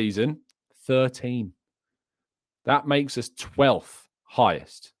this season, 13. That makes us 12th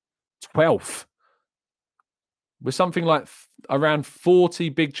highest. 12th. With something like around 40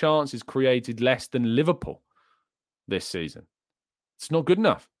 big chances created less than Liverpool this season. It's not good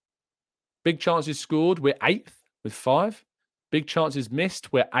enough. Big chances scored, we're 8th with 5. Big chances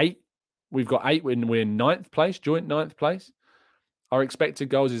missed, we're 8. We've got 8 when we're in 9th place, joint 9th place. Our expected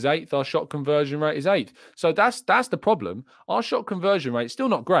goals is 8th. Our shot conversion rate is 8th. So that's the problem. Our shot conversion rate is still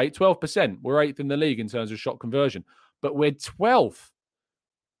not great, 12%. We're 8th in the league in terms of shot conversion. But we're 12th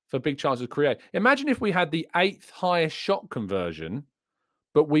for big chances created. Imagine if we had the 8th highest shot conversion,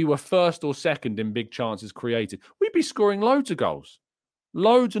 but we were 1st or 2nd in big chances created. We'd be scoring loads of goals.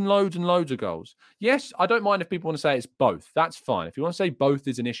 Loads and loads and loads of goals. Yes, I don't mind if people want to say it's both. That's fine. If you want to say both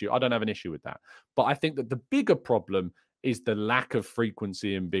is an issue, I don't have an issue with that. But I think that the bigger problem is the lack of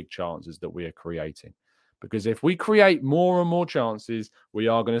frequency in big chances that we are creating. Because if we create more and more chances, we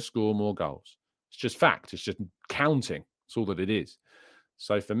are going to score more goals. It's just fact. It's just counting. That's all that it is.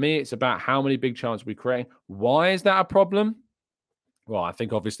 So for me, it's about how many big chances we create. Why is that a problem? Well, I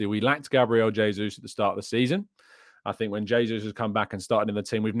think obviously we lacked Gabriel Jesus at the start of the season. I think when Jesus has come back and started in the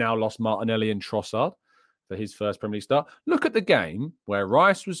team, we've now lost Martinelli and Trossard for his first Premier League start. Look at the game where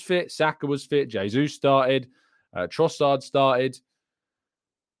Rice was fit, Saka was fit, Jesus started, Trossard started,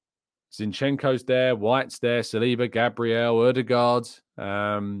 Zinchenko's there, White's there, Saliba, Gabriel, Odegaard,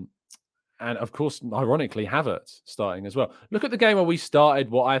 and of course, ironically, Havertz starting as well. Look at the game where we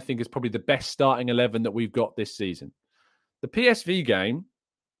started what I think is probably the best starting 11 that we've got this season. The PSV game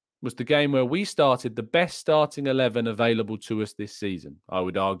was the game where we started the best starting 11 available to us this season, I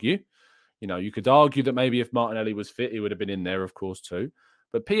would argue. You know, you could argue that maybe if Martinelli was fit, he would have been in there, of course, too.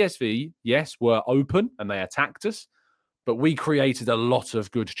 But PSV, yes, were open and they attacked us, but we created a lot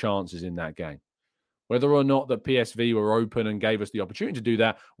of good chances in that game. Whether or not that PSV were open and gave us the opportunity to do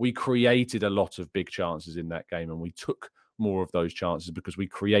that, we created a lot of big chances in that game and we took more of those chances because we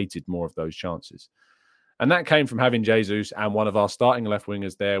created more of those chances. And that came from having Jesus and one of our starting left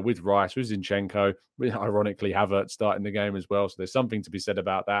wingers there with Rice, with Zinchenko, with ironically Havertz starting the game as well. So there's something to be said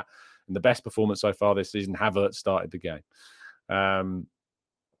about that. And the best performance so far this season, Havertz started the game.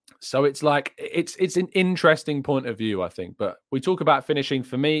 So it's like, it's an interesting point of view, I think. But we talk about finishing.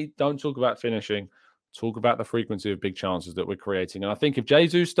 For me, don't talk about finishing. Talk about the frequency of big chances that we're creating. And I think if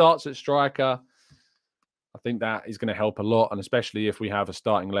Jesus starts at striker, I think that is going to help a lot, and especially if we have a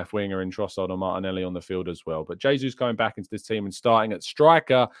starting left winger in Trossard or Martinelli on the field as well. But Jesus coming back into this team and starting at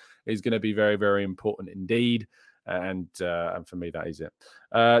striker is going to be very, very important indeed. And for me, that is it.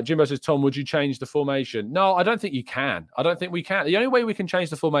 Jimbo says, Tom, would you change the formation? No, I don't think you can. I don't think we can. The only way we can change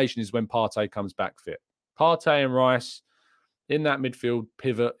the formation is when Partey comes back fit. Partey and Rice in that midfield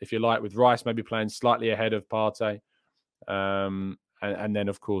pivot, if you like, with Rice maybe playing slightly ahead of Partey. And then,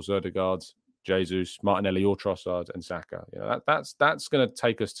 of course, Odegaard, Jesus, Martinelli or Trossard and Saka. You know, that's going to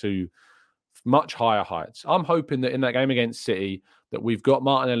take us to much higher heights. I'm hoping that in that game against City that we've got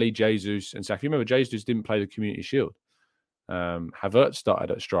Martinelli, Jesus and Saka. You remember, Jesus didn't play the Community Shield. Havertz started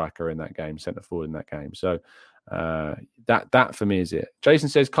at striker in that game, centre forward in that game. So that for me is it. Jason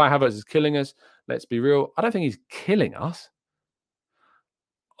says Kai Havertz is killing us. Let's be real. I don't think he's killing us.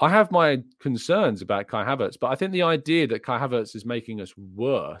 I have my concerns about Kai Havertz, but I think the idea that Kai Havertz is making us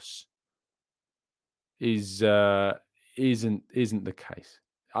worse isn't the case.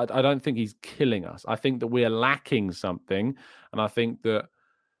 I don't think he's killing us. I think that we are lacking something, and I think that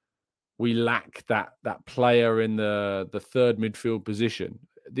we lack that player in the third midfield position.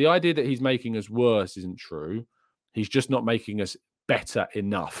 The idea that he's making us worse isn't true. He's just not making us better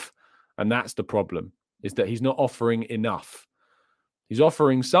enough, and that's the problem. Is that he's not offering enough. He's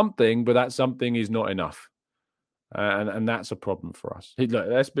offering something, but that something is not enough. And that's a problem for us.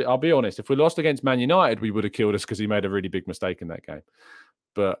 Look, I'll be honest. If we lost against Man United, we would have killed us because he made a really big mistake in that game.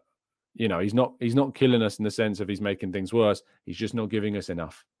 But you know, he's not killing us in the sense of he's making things worse. He's just not giving us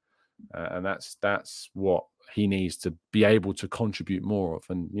enough, and that's what he needs to be able to contribute more of.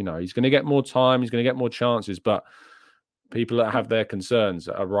 And you know, he's going to get more time. He's going to get more chances. But people that have their concerns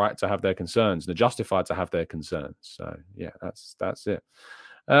are right to have their concerns. They're justified to have their concerns. So yeah, that's it.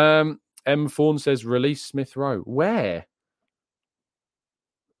 M. Fawn says, release Smith Rowe. Where?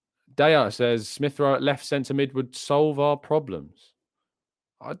 Daya says, Smith Rowe at left centre mid would solve our problems.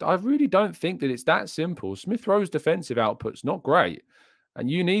 I really don't think that it's that simple. Smith Rowe's defensive output's not great. And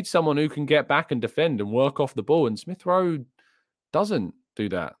you need someone who can get back and defend and work off the ball. And Smith Rowe doesn't do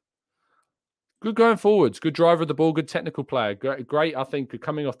that. Good going forwards. Good driver of the ball. Good technical player. Great, I think,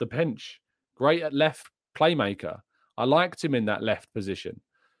 coming off the bench. Great at left playmaker. I liked him in that left position.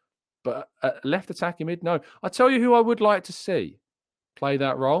 But left attacking mid, no. I tell you who I would like to see play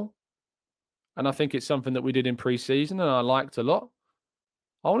that role. And I think it's something that we did in pre-season and I liked a lot.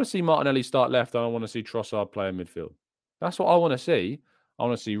 I want to see Martinelli start left and I want to see Trossard play in midfield. That's what I want to see. I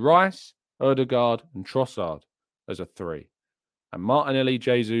want to see Rice, Odegaard and Trossard as a three. And Martinelli,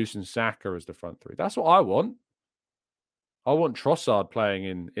 Jesus and Saka as the front three. That's what I want. I want Trossard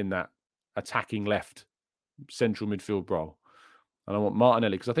playing in that attacking left central midfield role. And I want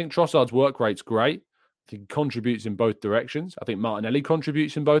Martinelli, because I think Trossard's work rate's great. I think he contributes in both directions. I think Martinelli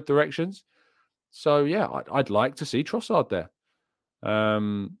contributes in both directions. So, yeah, I'd like to see Trossard there.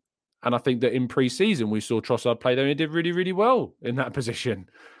 And I think that in pre-season, we saw Trossard play there and he did really, really well in that position.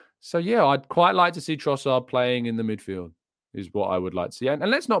 So, yeah, I'd quite like to see Trossard playing in the midfield is what I would like to see. And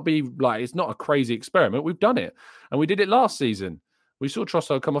let's not be like, it's not a crazy experiment. We've done it. And we did it last season. We saw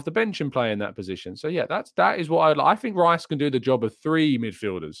Trossard come off the bench and play in that position. So, yeah, that is what I'd like. I think Rice can do the job of three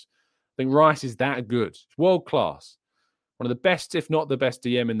midfielders. I think Rice is that good. It's world class. One of the best, if not the best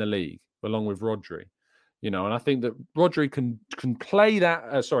DM in the league, along with Rodri. And I think that Rodri can play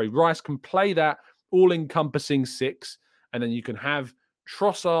that. Rice can play that all-encompassing 6, and then you can have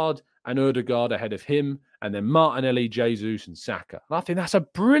Trossard and Ødegaard ahead of him, and then Martinelli, Jesus, and Saka. And I think that's a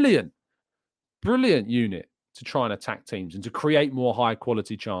brilliant unit to try and attack teams and to create more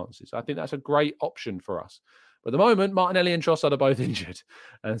high-quality chances. I think that's a great option for us. But at the moment, Martinelli and Trossard are both injured,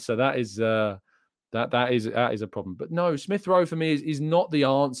 and so that is that is a problem. But no, Smith Rowe for me is not the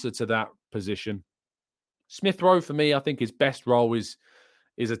answer to that position. Smith Rowe for me, I think his best role is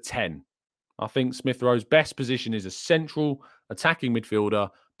a 10. I think Smith Rowe's best position is a central attacking midfielder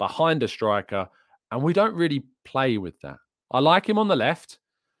behind a striker, and we don't really play with that. I like him on the left,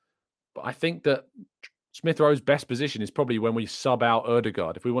 but I think that Smith Rowe's best position is probably when we sub out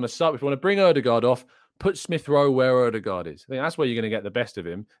Ødegaard. If we want to bring Ødegaard off, put Smith Rowe where Ødegaard is. I think that's where you're going to get the best of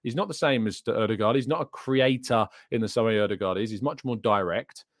him. He's not the same as Ødegaard. He's not a creator in the same way Ødegaard is. He's much more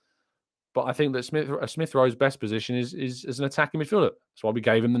direct. But I think that Smith Rowe's best position is as an attacking midfielder. That's why we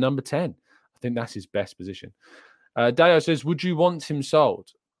gave him the number 10. I think that's his best position. Deo says, would you want him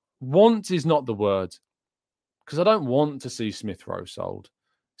sold? Want is not the word, because I don't want to see Smith Rowe sold.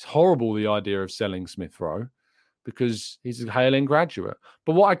 It's horrible, the idea of selling Smith Rowe, because he's a Hale-End graduate.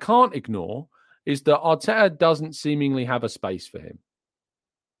 But what I can't ignore is that Arteta doesn't seemingly have a space for him.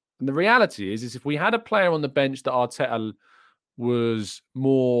 And the reality is if we had a player on the bench that Arteta was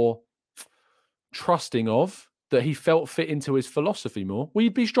more trusting of, that he felt fit into his philosophy more,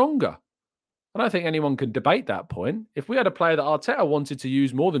 we'd be stronger. I don't think anyone can debate that point. If we had a player that Arteta wanted to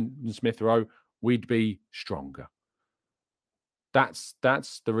use more than Smith Rowe, we'd be stronger. That's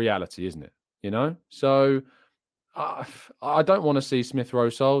the reality, isn't it? So I don't want to see Smith Rowe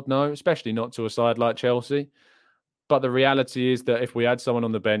sold, no, especially not to a side like Chelsea. But the reality is that if we had someone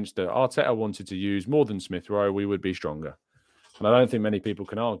on the bench that Arteta wanted to use more than Smith Rowe, we would be stronger. And I don't think many people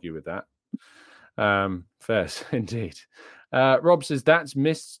can argue with that. Fair, indeed. Rob says, that's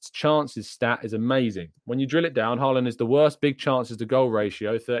missed chances stat is amazing. When you drill it down, Haaland is the worst big chances to goal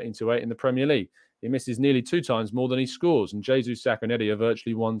ratio, 13-8 in the Premier League. He misses nearly 2 times more than he scores, and Jesus, Saka and Eddie are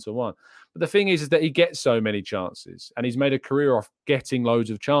virtually 1-1. But the thing is that he gets so many chances, and he's made a career off getting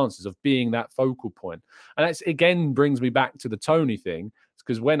loads of chances, of being that focal point. And that's, again, brings me back to the Toney thing,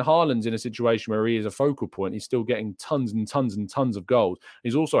 because when Haaland's in a situation where he is a focal point, he's still getting tons and tons and tons of goals.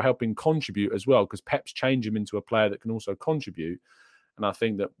 He's also helping contribute as well, because Pep's changed him into a player that can also contribute. And I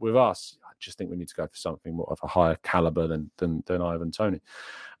think that with us, I just think we need to go for something more of a higher caliber than Ivan Toney.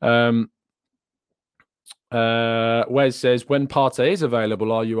 Wes says, when Partey is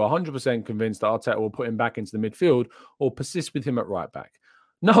available, are you 100% convinced that Arteta will put him back into the midfield or persist with him at right back?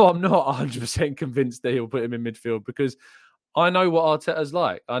 No, I'm not 100% convinced that he'll put him in midfield, because I know what Arteta's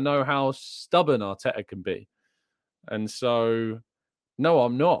like. I know how stubborn Arteta can be. And so, no,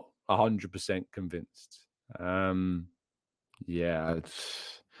 I'm not 100% convinced. It's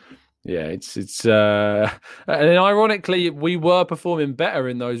and ironically, we were performing better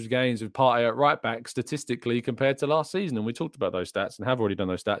in those games with Partey at right back statistically compared to last season. And we talked about those stats and have already done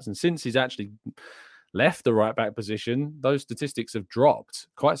those stats. And since he's actually left the right back position, those statistics have dropped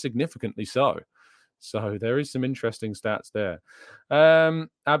quite significantly so. So there is some interesting stats there.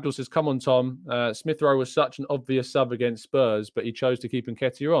 Abdul says, come on, Tom. Smith Rowe was such an obvious sub against Spurs, but he chose to keep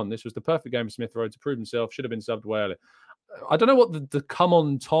Nketiah on. This was the perfect game for Smith Rowe to prove himself. Should have been subbed way earlier. I don't know what the come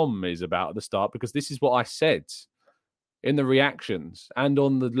on, Tom is about at the start, because this is what I said in the reactions and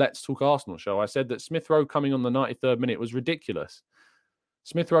on the Let's Talk Arsenal show. I said that Smith Rowe coming on the 93rd minute was ridiculous.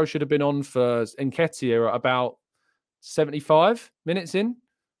 Smith Rowe should have been on for Nketiah at about 75 minutes in.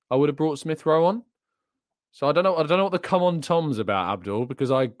 I would have brought Smith Rowe on. So I don't know what the come on Tom's about, Abdul, because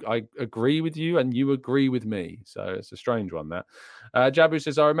I agree with you and you agree with me. So it's a strange one, that. Jabu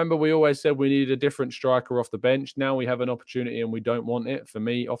says, I remember we always said we needed a different striker off the bench. Now we have an opportunity and we don't want it. For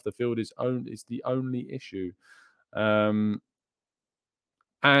me, off the field is the only issue. And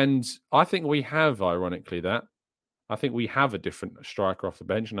I think we have, ironically, that. I think we have a different striker off the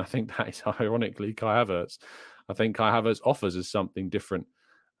bench, and I think that is, ironically, Kai Havertz. I think Kai Havertz offers us something different.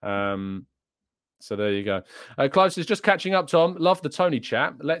 So there you go. Clive says, just catching up, Tom. Love the Toney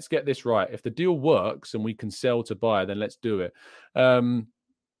chat. Let's get this right. If the deal works and we can sell to buy, then let's do it. Clive,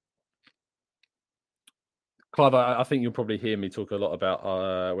 I think you'll probably hear me talk a lot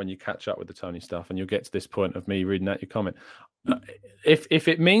about when you catch up with the Toney stuff, and you'll get to this point of me reading out your comment. If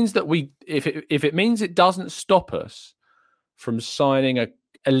it means that if it means it doesn't stop us from signing a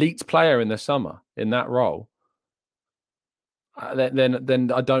elite player in the summer in that role, then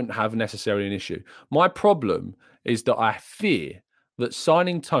I don't have necessarily an issue. My problem is that I fear that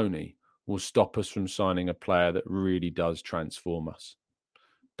signing Toney will stop us from signing a player that really does transform us.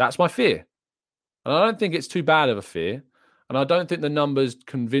 That's my fear. And I don't think it's too bad of a fear. And I don't think the numbers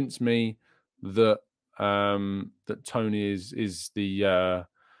convince me that that Toney is the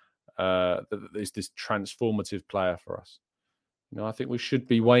is this transformative player for us. I think we should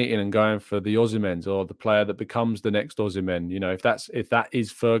be waiting and going for the Osimhen's or the player that becomes the next Osimhen. If that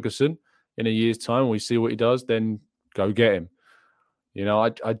is Ferguson in a year's time, we see what he does, then go get him.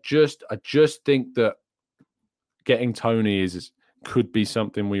 I just think that getting Toney could be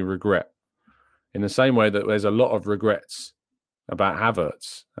something we regret. In the same way that there's a lot of regrets about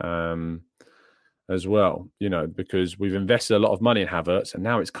Havertz as well, because we've invested a lot of money in Havertz and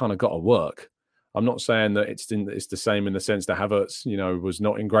now it's kind of got to work. I'm not saying that it's the same in the sense that Havertz, was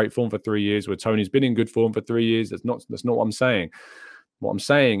not in great form for 3 years, where Toney's been in good form for 3 years. That's not what I'm saying. What I'm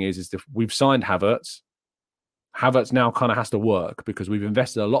saying is if we've signed Havertz now kind of has to work because we've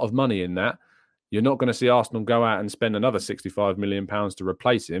invested a lot of money in that. You're not going to see Arsenal go out and spend another £65 million to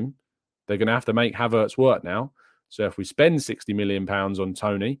replace him. They're going to have to make Havertz work now. So if we spend £60 million on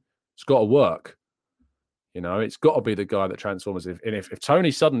Toney, it's got to work. It's got to be the guy that transforms. If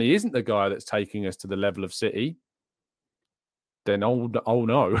Toney suddenly isn't the guy that's taking us to the level of City, then oh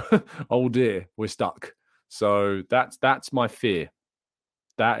no, oh dear, we're stuck. So that's my fear.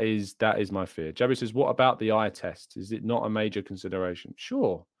 That is my fear. Jabby says, what about the eye test? Is it not a major consideration?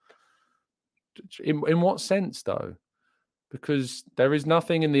 Sure. In what sense, though? Because there is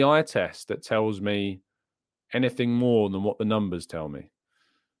nothing in the eye test that tells me anything more than what the numbers tell me.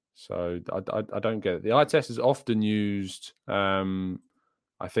 So I don't get it. The eye test is often used, I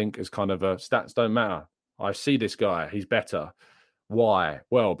think, as kind of a stats don't matter. I see this guy. He's better. Why?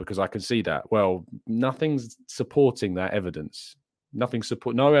 Well, because I can see that. Well, nothing's supporting that evidence.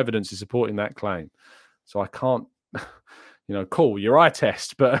 No evidence is supporting that claim. So I can't, call your eye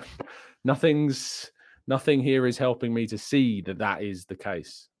test, but nothing here is helping me to see that is the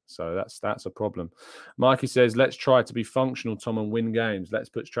case. So that's a problem. Mikey says, let's try to be functional, Tom, and win games. Let's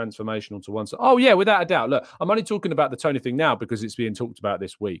put transformational to one side. Oh, yeah, without a doubt. Look, I'm only talking about the Toney thing now because it's being talked about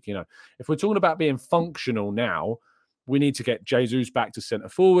this week. If we're talking about being functional now, we need to get Jesus back to centre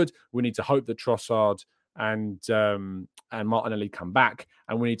forward. We need to hope that Trossard and Martinelli come back.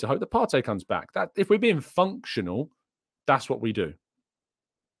 And we need to hope that Partey comes back. That if we're being functional, that's what we do.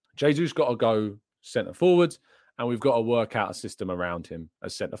 Jesus got to go centre forward. And we've got to work out a system around him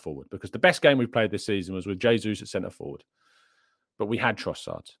as centre forward because the best game we've played this season was with Jesus at centre forward. But we had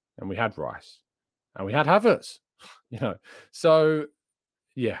Trossard and we had Rice and we had Havertz, So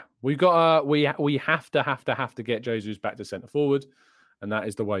yeah, we have to get Jesus back to centre forward, and that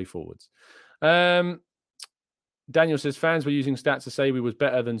is the way forwards. Daniel says fans were using stats to say we was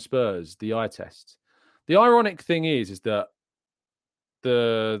better than Spurs. The eye test. The ironic thing is that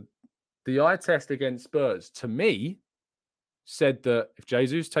the eye test against Spurs, to me, said that if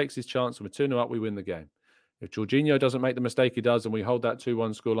Jesus takes his chance and we're 2-0 up, we win the game. If Jorginho doesn't make the mistake he does and we hold that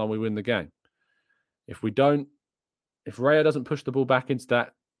 2-1 scoreline, we win the game. If Raya doesn't push the ball back into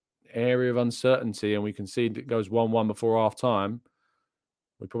that area of uncertainty and we concede it goes 1-1 before half time,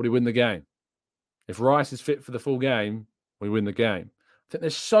 we probably win the game. If Rice is fit for the full game, we win the game. I think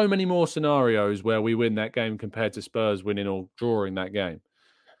there's so many more scenarios where we win that game compared to Spurs winning or drawing that game.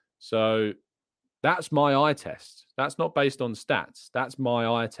 So that's my eye test. That's not based on stats. That's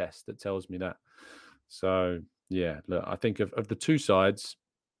my eye test that tells me that. So, yeah, look, I think of the two sides,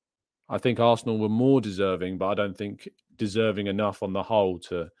 I think Arsenal were more deserving, but I don't think deserving enough on the whole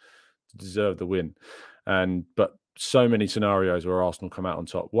to deserve the win. But so many scenarios where Arsenal come out on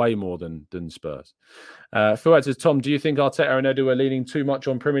top, way more than Spurs. Phil says, Tom, do you think Arteta and Edu are leaning too much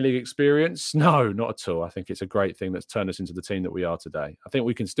on Premier League experience? No, not at all. I think it's a great thing that's turned us into the team that we are today. I think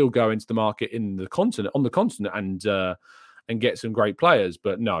we can still go into the market on the continent and get some great players.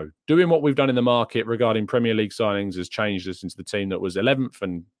 But no, doing what we've done in the market regarding Premier League signings has changed us into the team that was 11th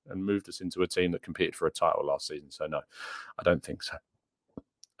and moved us into a team that competed for a title last season. So no, I don't think so.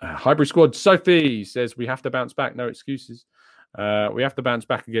 Hybrid squad. Sophie says we have to bounce back. No excuses. We have to bounce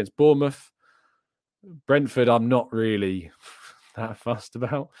back against Bournemouth. Brentford, I'm not really that fussed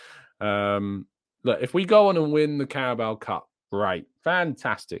about. Look, if we go on and win the Carabao Cup, great.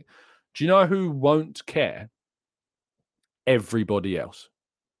 Fantastic. Do you know who won't care? Everybody else.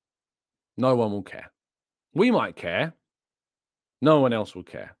 No one will care. We might care. No one else will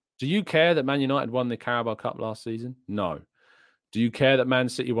care. Do you care that Man United won the Carabao Cup last season? No. Do you care that Man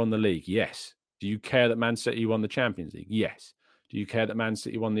City won the league? Yes. Do you care that Man City won the Champions League? Yes. Do you care that Man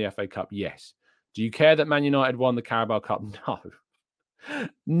City won the FA Cup? Yes. Do you care that Man United won the Carabao Cup? No.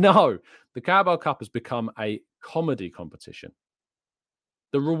 No. The Carabao Cup has become a comedy competition.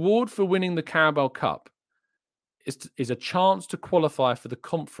 The reward for winning the Carabao Cup is a chance to qualify for the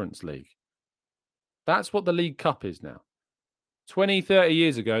Conference League. That's what the League Cup is now. 20, 30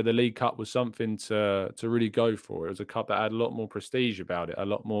 years ago, the League Cup was something to really go for. It was a cup that had a lot more prestige about it, a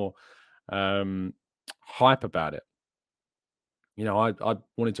lot more hype about it. You know, I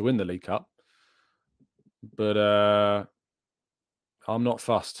wanted to win the League Cup, but I'm not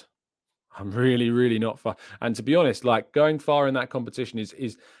fussed. I'm really, really not fussed. And to be honest, like going far in that competition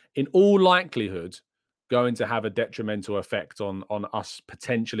is in all likelihood going to have a detrimental effect on us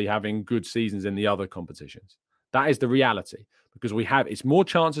potentially having good seasons in the other competitions. That is the reality, because it's more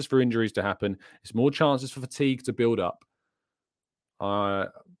chances for injuries to happen. It's more chances for fatigue to build up. If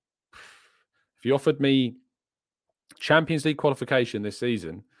you offered me Champions League qualification this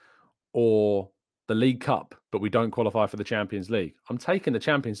season or the League Cup, but we don't qualify for the Champions League, I'm taking the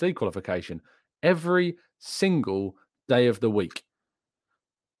Champions League qualification every single day of the week.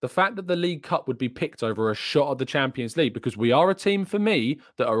 The fact that the League Cup would be picked over a shot at the Champions League, because we are a team, for me,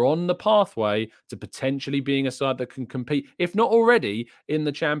 that are on the pathway to potentially being a side that can compete, if not already, in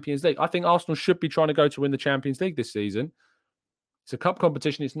the Champions League. I think Arsenal should be trying to go to win the Champions League this season. It's a cup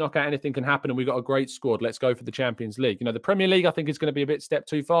competition. It's knockout. Anything can happen, and we've got a great squad. Let's go for the Champions League. You know, the Premier League, I think, is going to be a bit step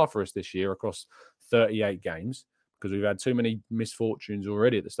too far for us this year across 38 games, because we've had too many misfortunes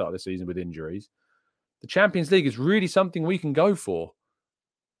already at the start of the season with injuries. The Champions League is really something we can go for.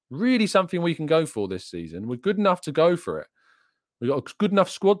 Really something we can go for this season. We're good enough to go for it. We've got a good enough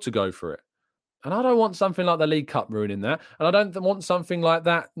squad to go for it. And I don't want something like the League Cup ruining that. And I don't want something like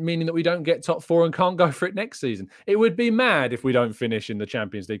that meaning that we don't get top four and can't go for it next season. It would be mad if we don't finish in the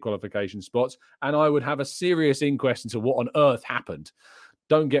Champions League qualification spots. And I would have a serious inquest into what on earth happened.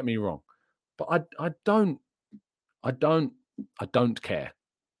 Don't get me wrong. But I don't care.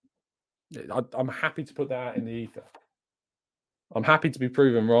 I'm happy to put that out in the ether. I'm happy to be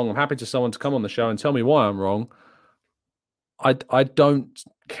proven wrong. I'm happy to someone to come on the show and tell me why I'm wrong. I don't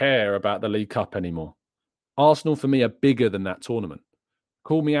care about the League Cup anymore. Arsenal, for me, are bigger than that tournament.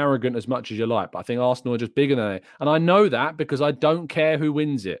 Call me arrogant as much as you like, but I think Arsenal are just bigger than it. And I know that because I don't care who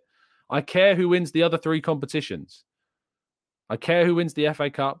wins it. I care who wins the other three competitions. I care who wins the FA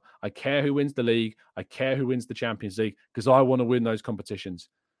Cup. I care who wins the league. I care who wins the Champions League, because I want to win those competitions.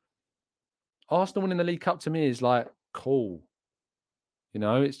 Arsenal winning the League Cup to me is like, cool. You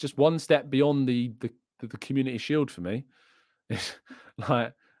know, it's just one step beyond the Community Shield for me. It's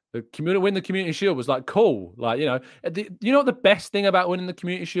like win the Community Shield was like cool. Like, you know, you know what the best thing about winning the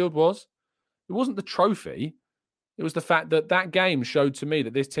Community Shield was? It wasn't the trophy. It was the fact that that game showed to me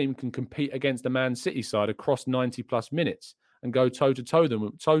that this team can compete against the Man City side across 90 plus minutes and go toe to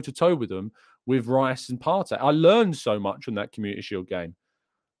toe with them with Rice and Partey. I learned so much from that Community Shield game.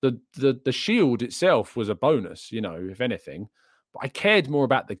 The Shield itself was a bonus, you know, if anything. But I cared more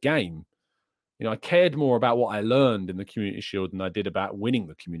about the game. You know, I cared more about what I learned in the Community Shield than I did about winning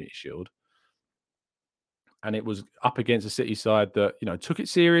the Community Shield. And it was up against a City side that, you know, took it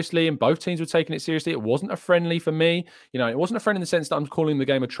seriously, and both teams were taking it seriously. It wasn't a friendly for me. You know, it wasn't a friendly in the sense that I'm calling the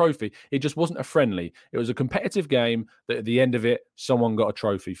game a trophy. It just wasn't a friendly. It was a competitive game that at the end of it, someone got a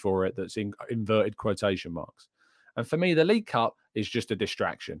trophy for it that's in inverted quotation marks. And for me, the League Cup is just a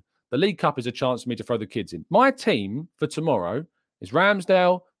distraction. The League Cup is a chance for me to throw the kids in. My team for tomorrow is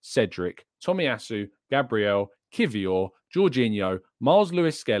Ramsdale, Cedric, Tomiyasu, Gabriel, Kivior, Jorginho, Miles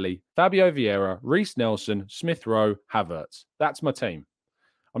Lewis-Skelly, Fabio Vieira, Reece Nelson, Smith Rowe, Havertz. That's my team.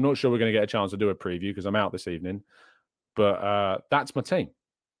 I'm not sure we're going to get a chance to do a preview because I'm out this evening, but that's my team.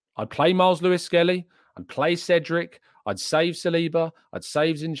 I'd play Miles Lewis-Skelly. I'd play Cedric. I'd save Saliba. I'd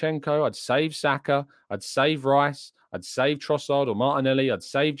save Zinchenko. I'd save Saka. I'd save Rice. I'd save Trossard or Martinelli. I'd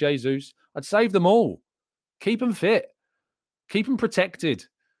save Jesus. I'd save them all. Keep them fit. Keep them protected.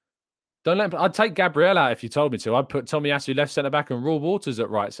 Don't let them, I'd take Gabriel out if you told me to. I'd put Tomiyasu left centre-back and Raw Waters at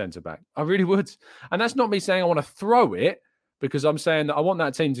right centre-back. I really would. And that's not me saying I want to throw it, because I'm saying that I want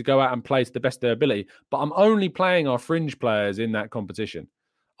that team to go out and play to the best of their ability. But I'm only playing our fringe players in that competition.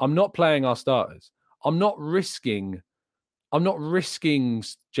 I'm not playing our starters. I'm not risking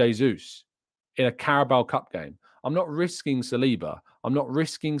Jesus in a Carabao Cup game. I'm not risking Saliba. I'm not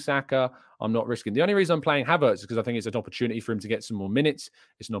risking Saka. I'm not risking. The only reason I'm playing Havertz is because I think it's an opportunity for him to get some more minutes.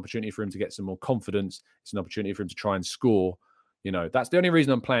 It's an opportunity for him to get some more confidence. It's an opportunity for him to try and score. You know, that's the only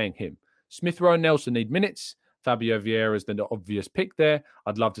reason I'm playing him. Smith Rowe and Nelson need minutes. Fabio Vieira is the obvious pick there.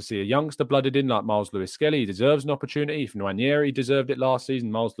 I'd love to see a youngster blooded in like Miles Lewis-Skelly. He deserves an opportunity. If Nwaneri deserved it last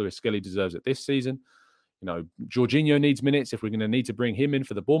season, Miles Lewis-Skelly deserves it this season. You know, Jorginho needs minutes. If we're going to need to bring him in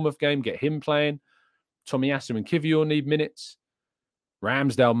for the Bournemouth game, get him playing. Tomiyasu and Kivior need minutes.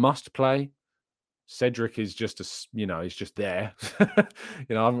 Ramsdale must play. Cedric is just he's just there. I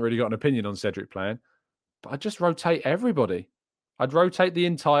haven't really got an opinion on Cedric playing, but I'd just rotate everybody. I'd rotate the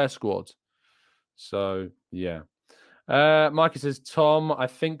entire squad. So, yeah. Mikey says, Tom, I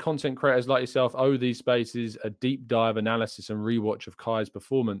think content creators like yourself owe these spaces a deep dive analysis and rewatch of Kai's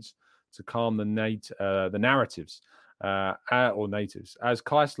performance to calm the narratives or natives, as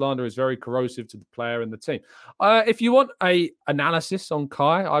Kai slander is very corrosive to the player and the team. If you want a analysis on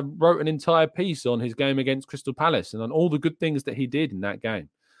Kai, I wrote an entire piece on his game against Crystal Palace and on all the good things that he did in that game.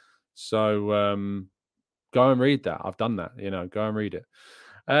 So go and read that. I've done that. Go and read it.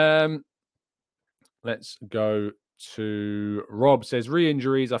 Let's go to Rob. Says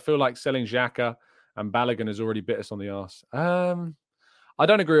re-injuries. I feel like selling Xhaka and Balogun has already bit us on the arse. I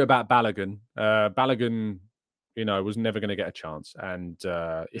don't agree about Balogun. Balogun, was never going to get a chance, and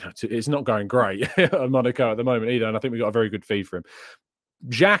it's not going great at Monaco at the moment either. And I think we got a very good fee for him.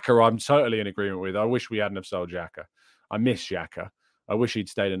 Xhaka, I'm totally in agreement with. I wish we hadn't have sold Xhaka. I miss Xhaka. I wish he'd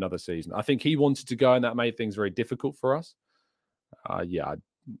stayed another season. I think he wanted to go, and that made things very difficult for us. And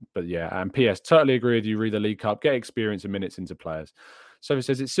PS, totally agree with you. Read the League Cup, get experience and minutes into players. Sophie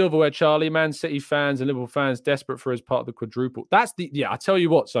says it's silverware, Charlie. Man City fans and Liverpool fans desperate for his part of the quadruple. I tell you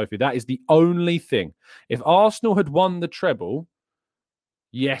what, Sophie, that is the only thing. If Arsenal had won the treble,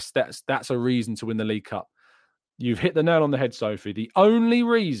 yes, that's a reason to win the League Cup. You've hit the nail on the head, Sophie. The only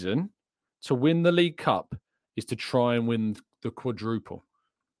reason to win the League Cup is to try and win the quadruple.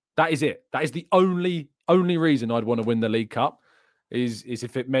 That is it. That is the only reason I'd want to win the League Cup. Is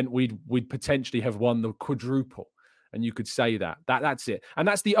if it meant we'd potentially have won the quadruple, and you could say that's it. And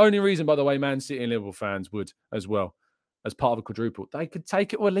that's the only reason, by the way, Man City and Liverpool fans would as well, as part of a quadruple. They could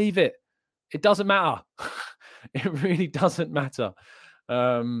take it or leave it. It doesn't matter. It really doesn't matter.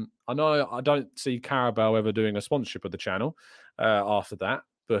 I know I don't see Carabao ever doing a sponsorship of the channel after that,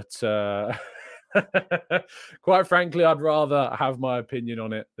 but quite frankly, I'd rather have my opinion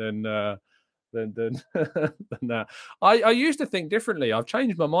on it than that. I used to think differently. I've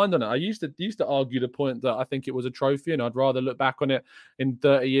changed my mind on it. I used to argue the point that I think it was a trophy, and I'd rather look back on it in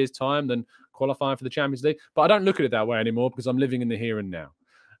 30 years' time than qualifying for the Champions League. But I don't look at it that way anymore because I'm living in the here and now.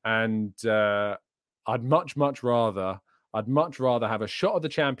 And I'd much rather have a shot at the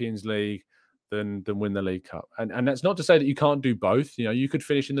Champions League than win the League Cup. And that's not to say that you can't do both. You could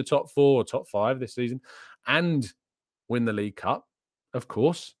finish in the top 4 or top 5 this season and win the League Cup, of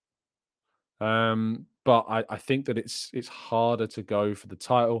course. But I think that it's harder to go for the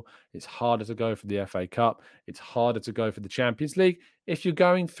title. It's harder to go for the FA Cup. It's harder to go for the Champions League if you're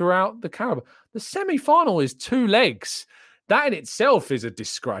going throughout the Carabao. The semi-final is 2 legs. That in itself is a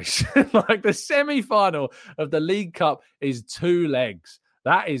disgrace. Like the semi-final of the League Cup is 2 legs.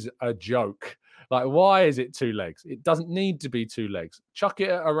 That is a joke. Like, why is it 2 legs? It doesn't need to be 2 legs. Chuck it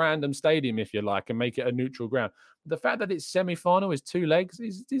at a random stadium if you like and make it a neutral ground. The fact that it's semi-final is 2 legs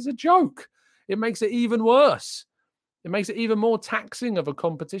is a joke. It makes it even worse. It makes it even more taxing of a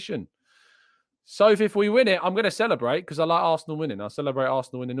competition. So if we win it, I'm going to celebrate because I like Arsenal winning. I celebrate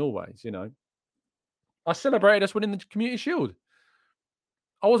Arsenal winning always, I celebrated us winning the Community Shield.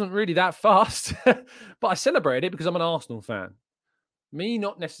 I wasn't really that fast, but I celebrated it because I'm an Arsenal fan. Me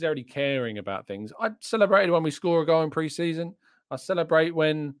not necessarily caring about things. I celebrated when we score a goal in pre-season. I celebrate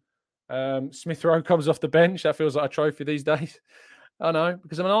when Smith Rowe comes off the bench. That feels like a trophy these days. I know,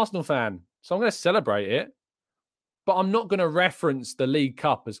 because I'm an Arsenal fan. So I'm going to celebrate it, but I'm not going to reference the League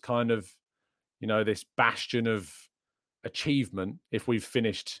Cup as kind of, this bastion of achievement if we've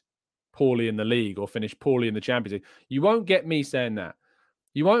finished poorly in the league or finished poorly in the Champions League. You won't get me saying that.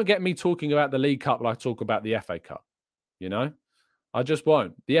 You won't get me talking about the League Cup like I talk about the FA Cup, I just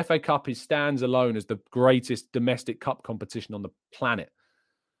won't. The FA Cup stands alone as the greatest domestic cup competition on the planet,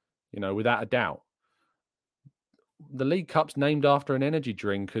 without a doubt. The League Cup's named after an energy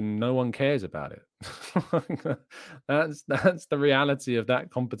drink and no one cares about it. That's the reality of that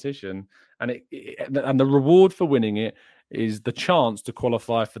competition. And and the reward for winning it is the chance to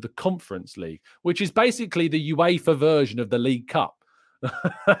qualify for the Conference League, which is basically the UEFA version of the League Cup.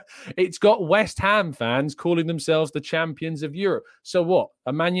 It's got West Ham fans calling themselves the champions of Europe. So what?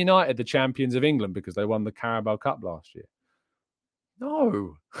 Are Man United the champions of England because they won the Carabao Cup last year?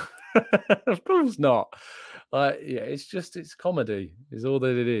 No, of course not. It's comedy is all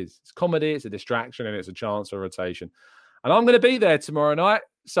that it is. It's comedy, it's a distraction, and it's a chance for rotation. And I'm going to be there tomorrow night.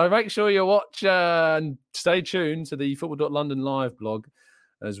 So make sure you watch and stay tuned to the Football.London live blog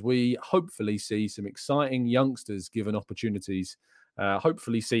as we hopefully see some exciting youngsters given opportunities.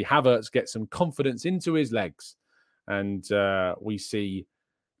 Hopefully see Havertz get some confidence into his legs. And we see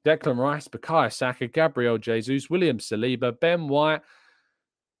Declan Rice, Bukayo Saka, Gabriel Jesus, William Saliba, Ben White,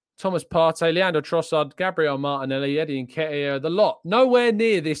 Thomas Partey, Leandro Trossard, Gabriel Martinelli, Eddie Nketiah, the lot. Nowhere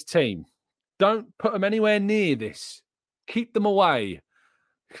near this team. Don't put them anywhere near this. Keep them away.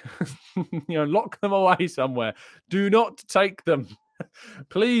 Lock them away somewhere. Do not take them.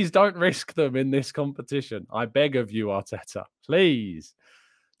 Please don't risk them in this competition. I beg of you, Arteta. Please.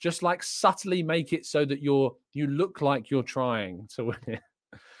 Just subtly make it so that you look like you're trying to win it.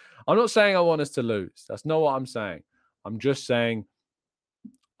 I'm not saying I want us to lose. That's not what I'm saying. I'm just saying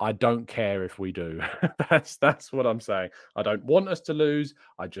I don't care if we do. That's what I'm saying. I don't want us to lose.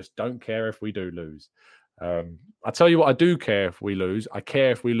 I just don't care if we do lose. I tell you what, I do care if we lose. I care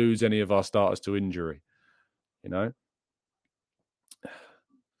if we lose any of our starters to injury. I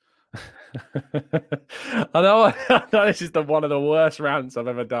know this is one of the worst rants I've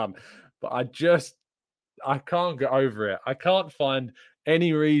ever done, but I can't get over it. I can't find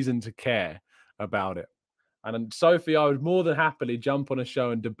any reason to care about it. And Sophie, I would more than happily jump on a show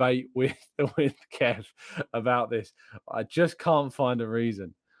and debate with Kev about this. I just can't find a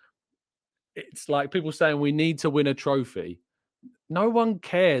reason. It's like people saying we need to win a trophy. No one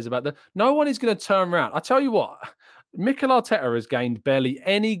cares about that. No one is going to turn around. I tell you what, Mikel Arteta has gained barely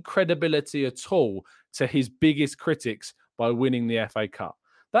any credibility at all to his biggest critics by winning the FA Cup.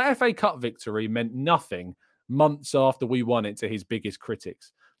 That FA Cup victory meant nothing months after we won it to his biggest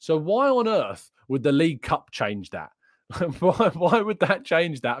critics. So why on earth would the League Cup change that? Why would that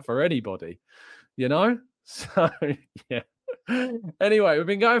change that for anybody? So, yeah. Anyway, we've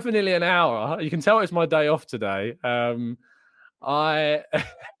been going for nearly an hour. You can tell it's my day off today. It's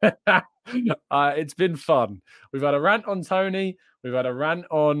been fun. We've had a rant on Toney. We've had a rant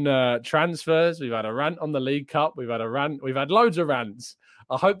on transfers. We've had a rant on the League Cup. We've had loads of rants.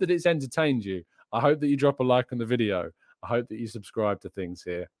 I hope that it's entertained you. I hope that you drop a like on the video. I hope that you subscribe to things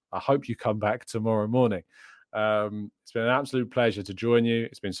here. I hope you come back tomorrow morning. It's been an absolute pleasure to join you.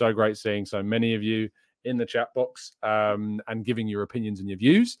 It's been so great seeing so many of you in the chat box and giving your opinions and your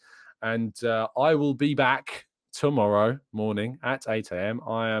views. And I will be back tomorrow morning at 8 a.m.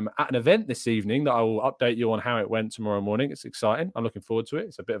 I am at an event this evening that I will update you on how it went tomorrow morning. It's exciting. I'm looking forward to it.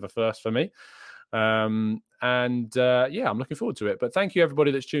 It's a bit of a first for me. I'm looking forward to it. But thank you, everybody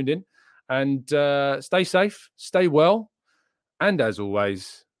that's tuned in. And stay safe, stay well. And as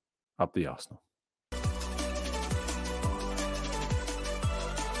always, up the Arsenal.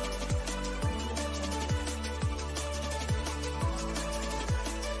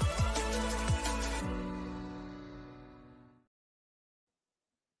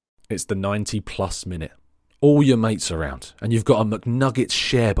 It's the 90-plus minute. All your mates around, and you've got a McNuggets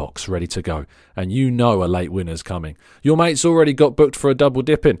share box ready to go, and you know a late winner's coming. Your mate's already got booked for a double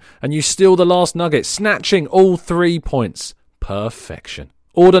dipping, and you steal the last nugget, snatching all 3 points. Perfection.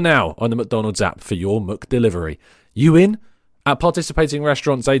 Order now on the McDonald's app for your McDelivery. You in? At participating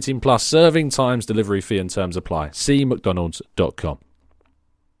restaurants 18+, serving times, delivery fee and terms apply. See mcdonalds.com.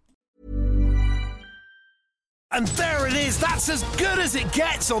 And there it is, that's as good as it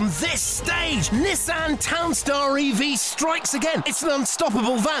gets on this stage. Nissan Townstar EV strikes again. It's an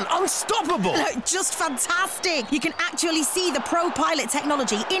unstoppable van, unstoppable. Look, just fantastic. You can actually see the Pro Pilot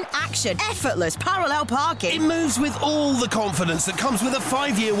technology in action. Effortless parallel parking. It moves with all the confidence that comes with a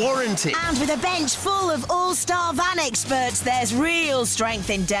 5-year warranty. And with a bench full of all-star van experts, there's real strength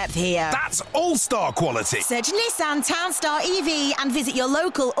in depth here. That's all-star quality. Search Nissan Townstar EV and visit your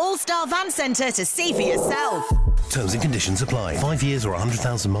local all-star van centre to see for yourself. Terms and conditions apply. 5 years or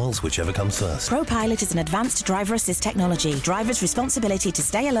 100,000 miles, whichever comes first. Pro Pilot is an advanced driver assist technology. Driver's responsibility to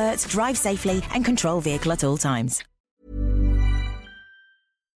stay alert, drive safely, and control vehicle at all times.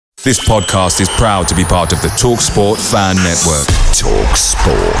 This podcast is proud to be part of the TalkSport Fan Network.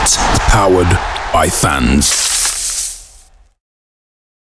 TalkSport. Powered by fans.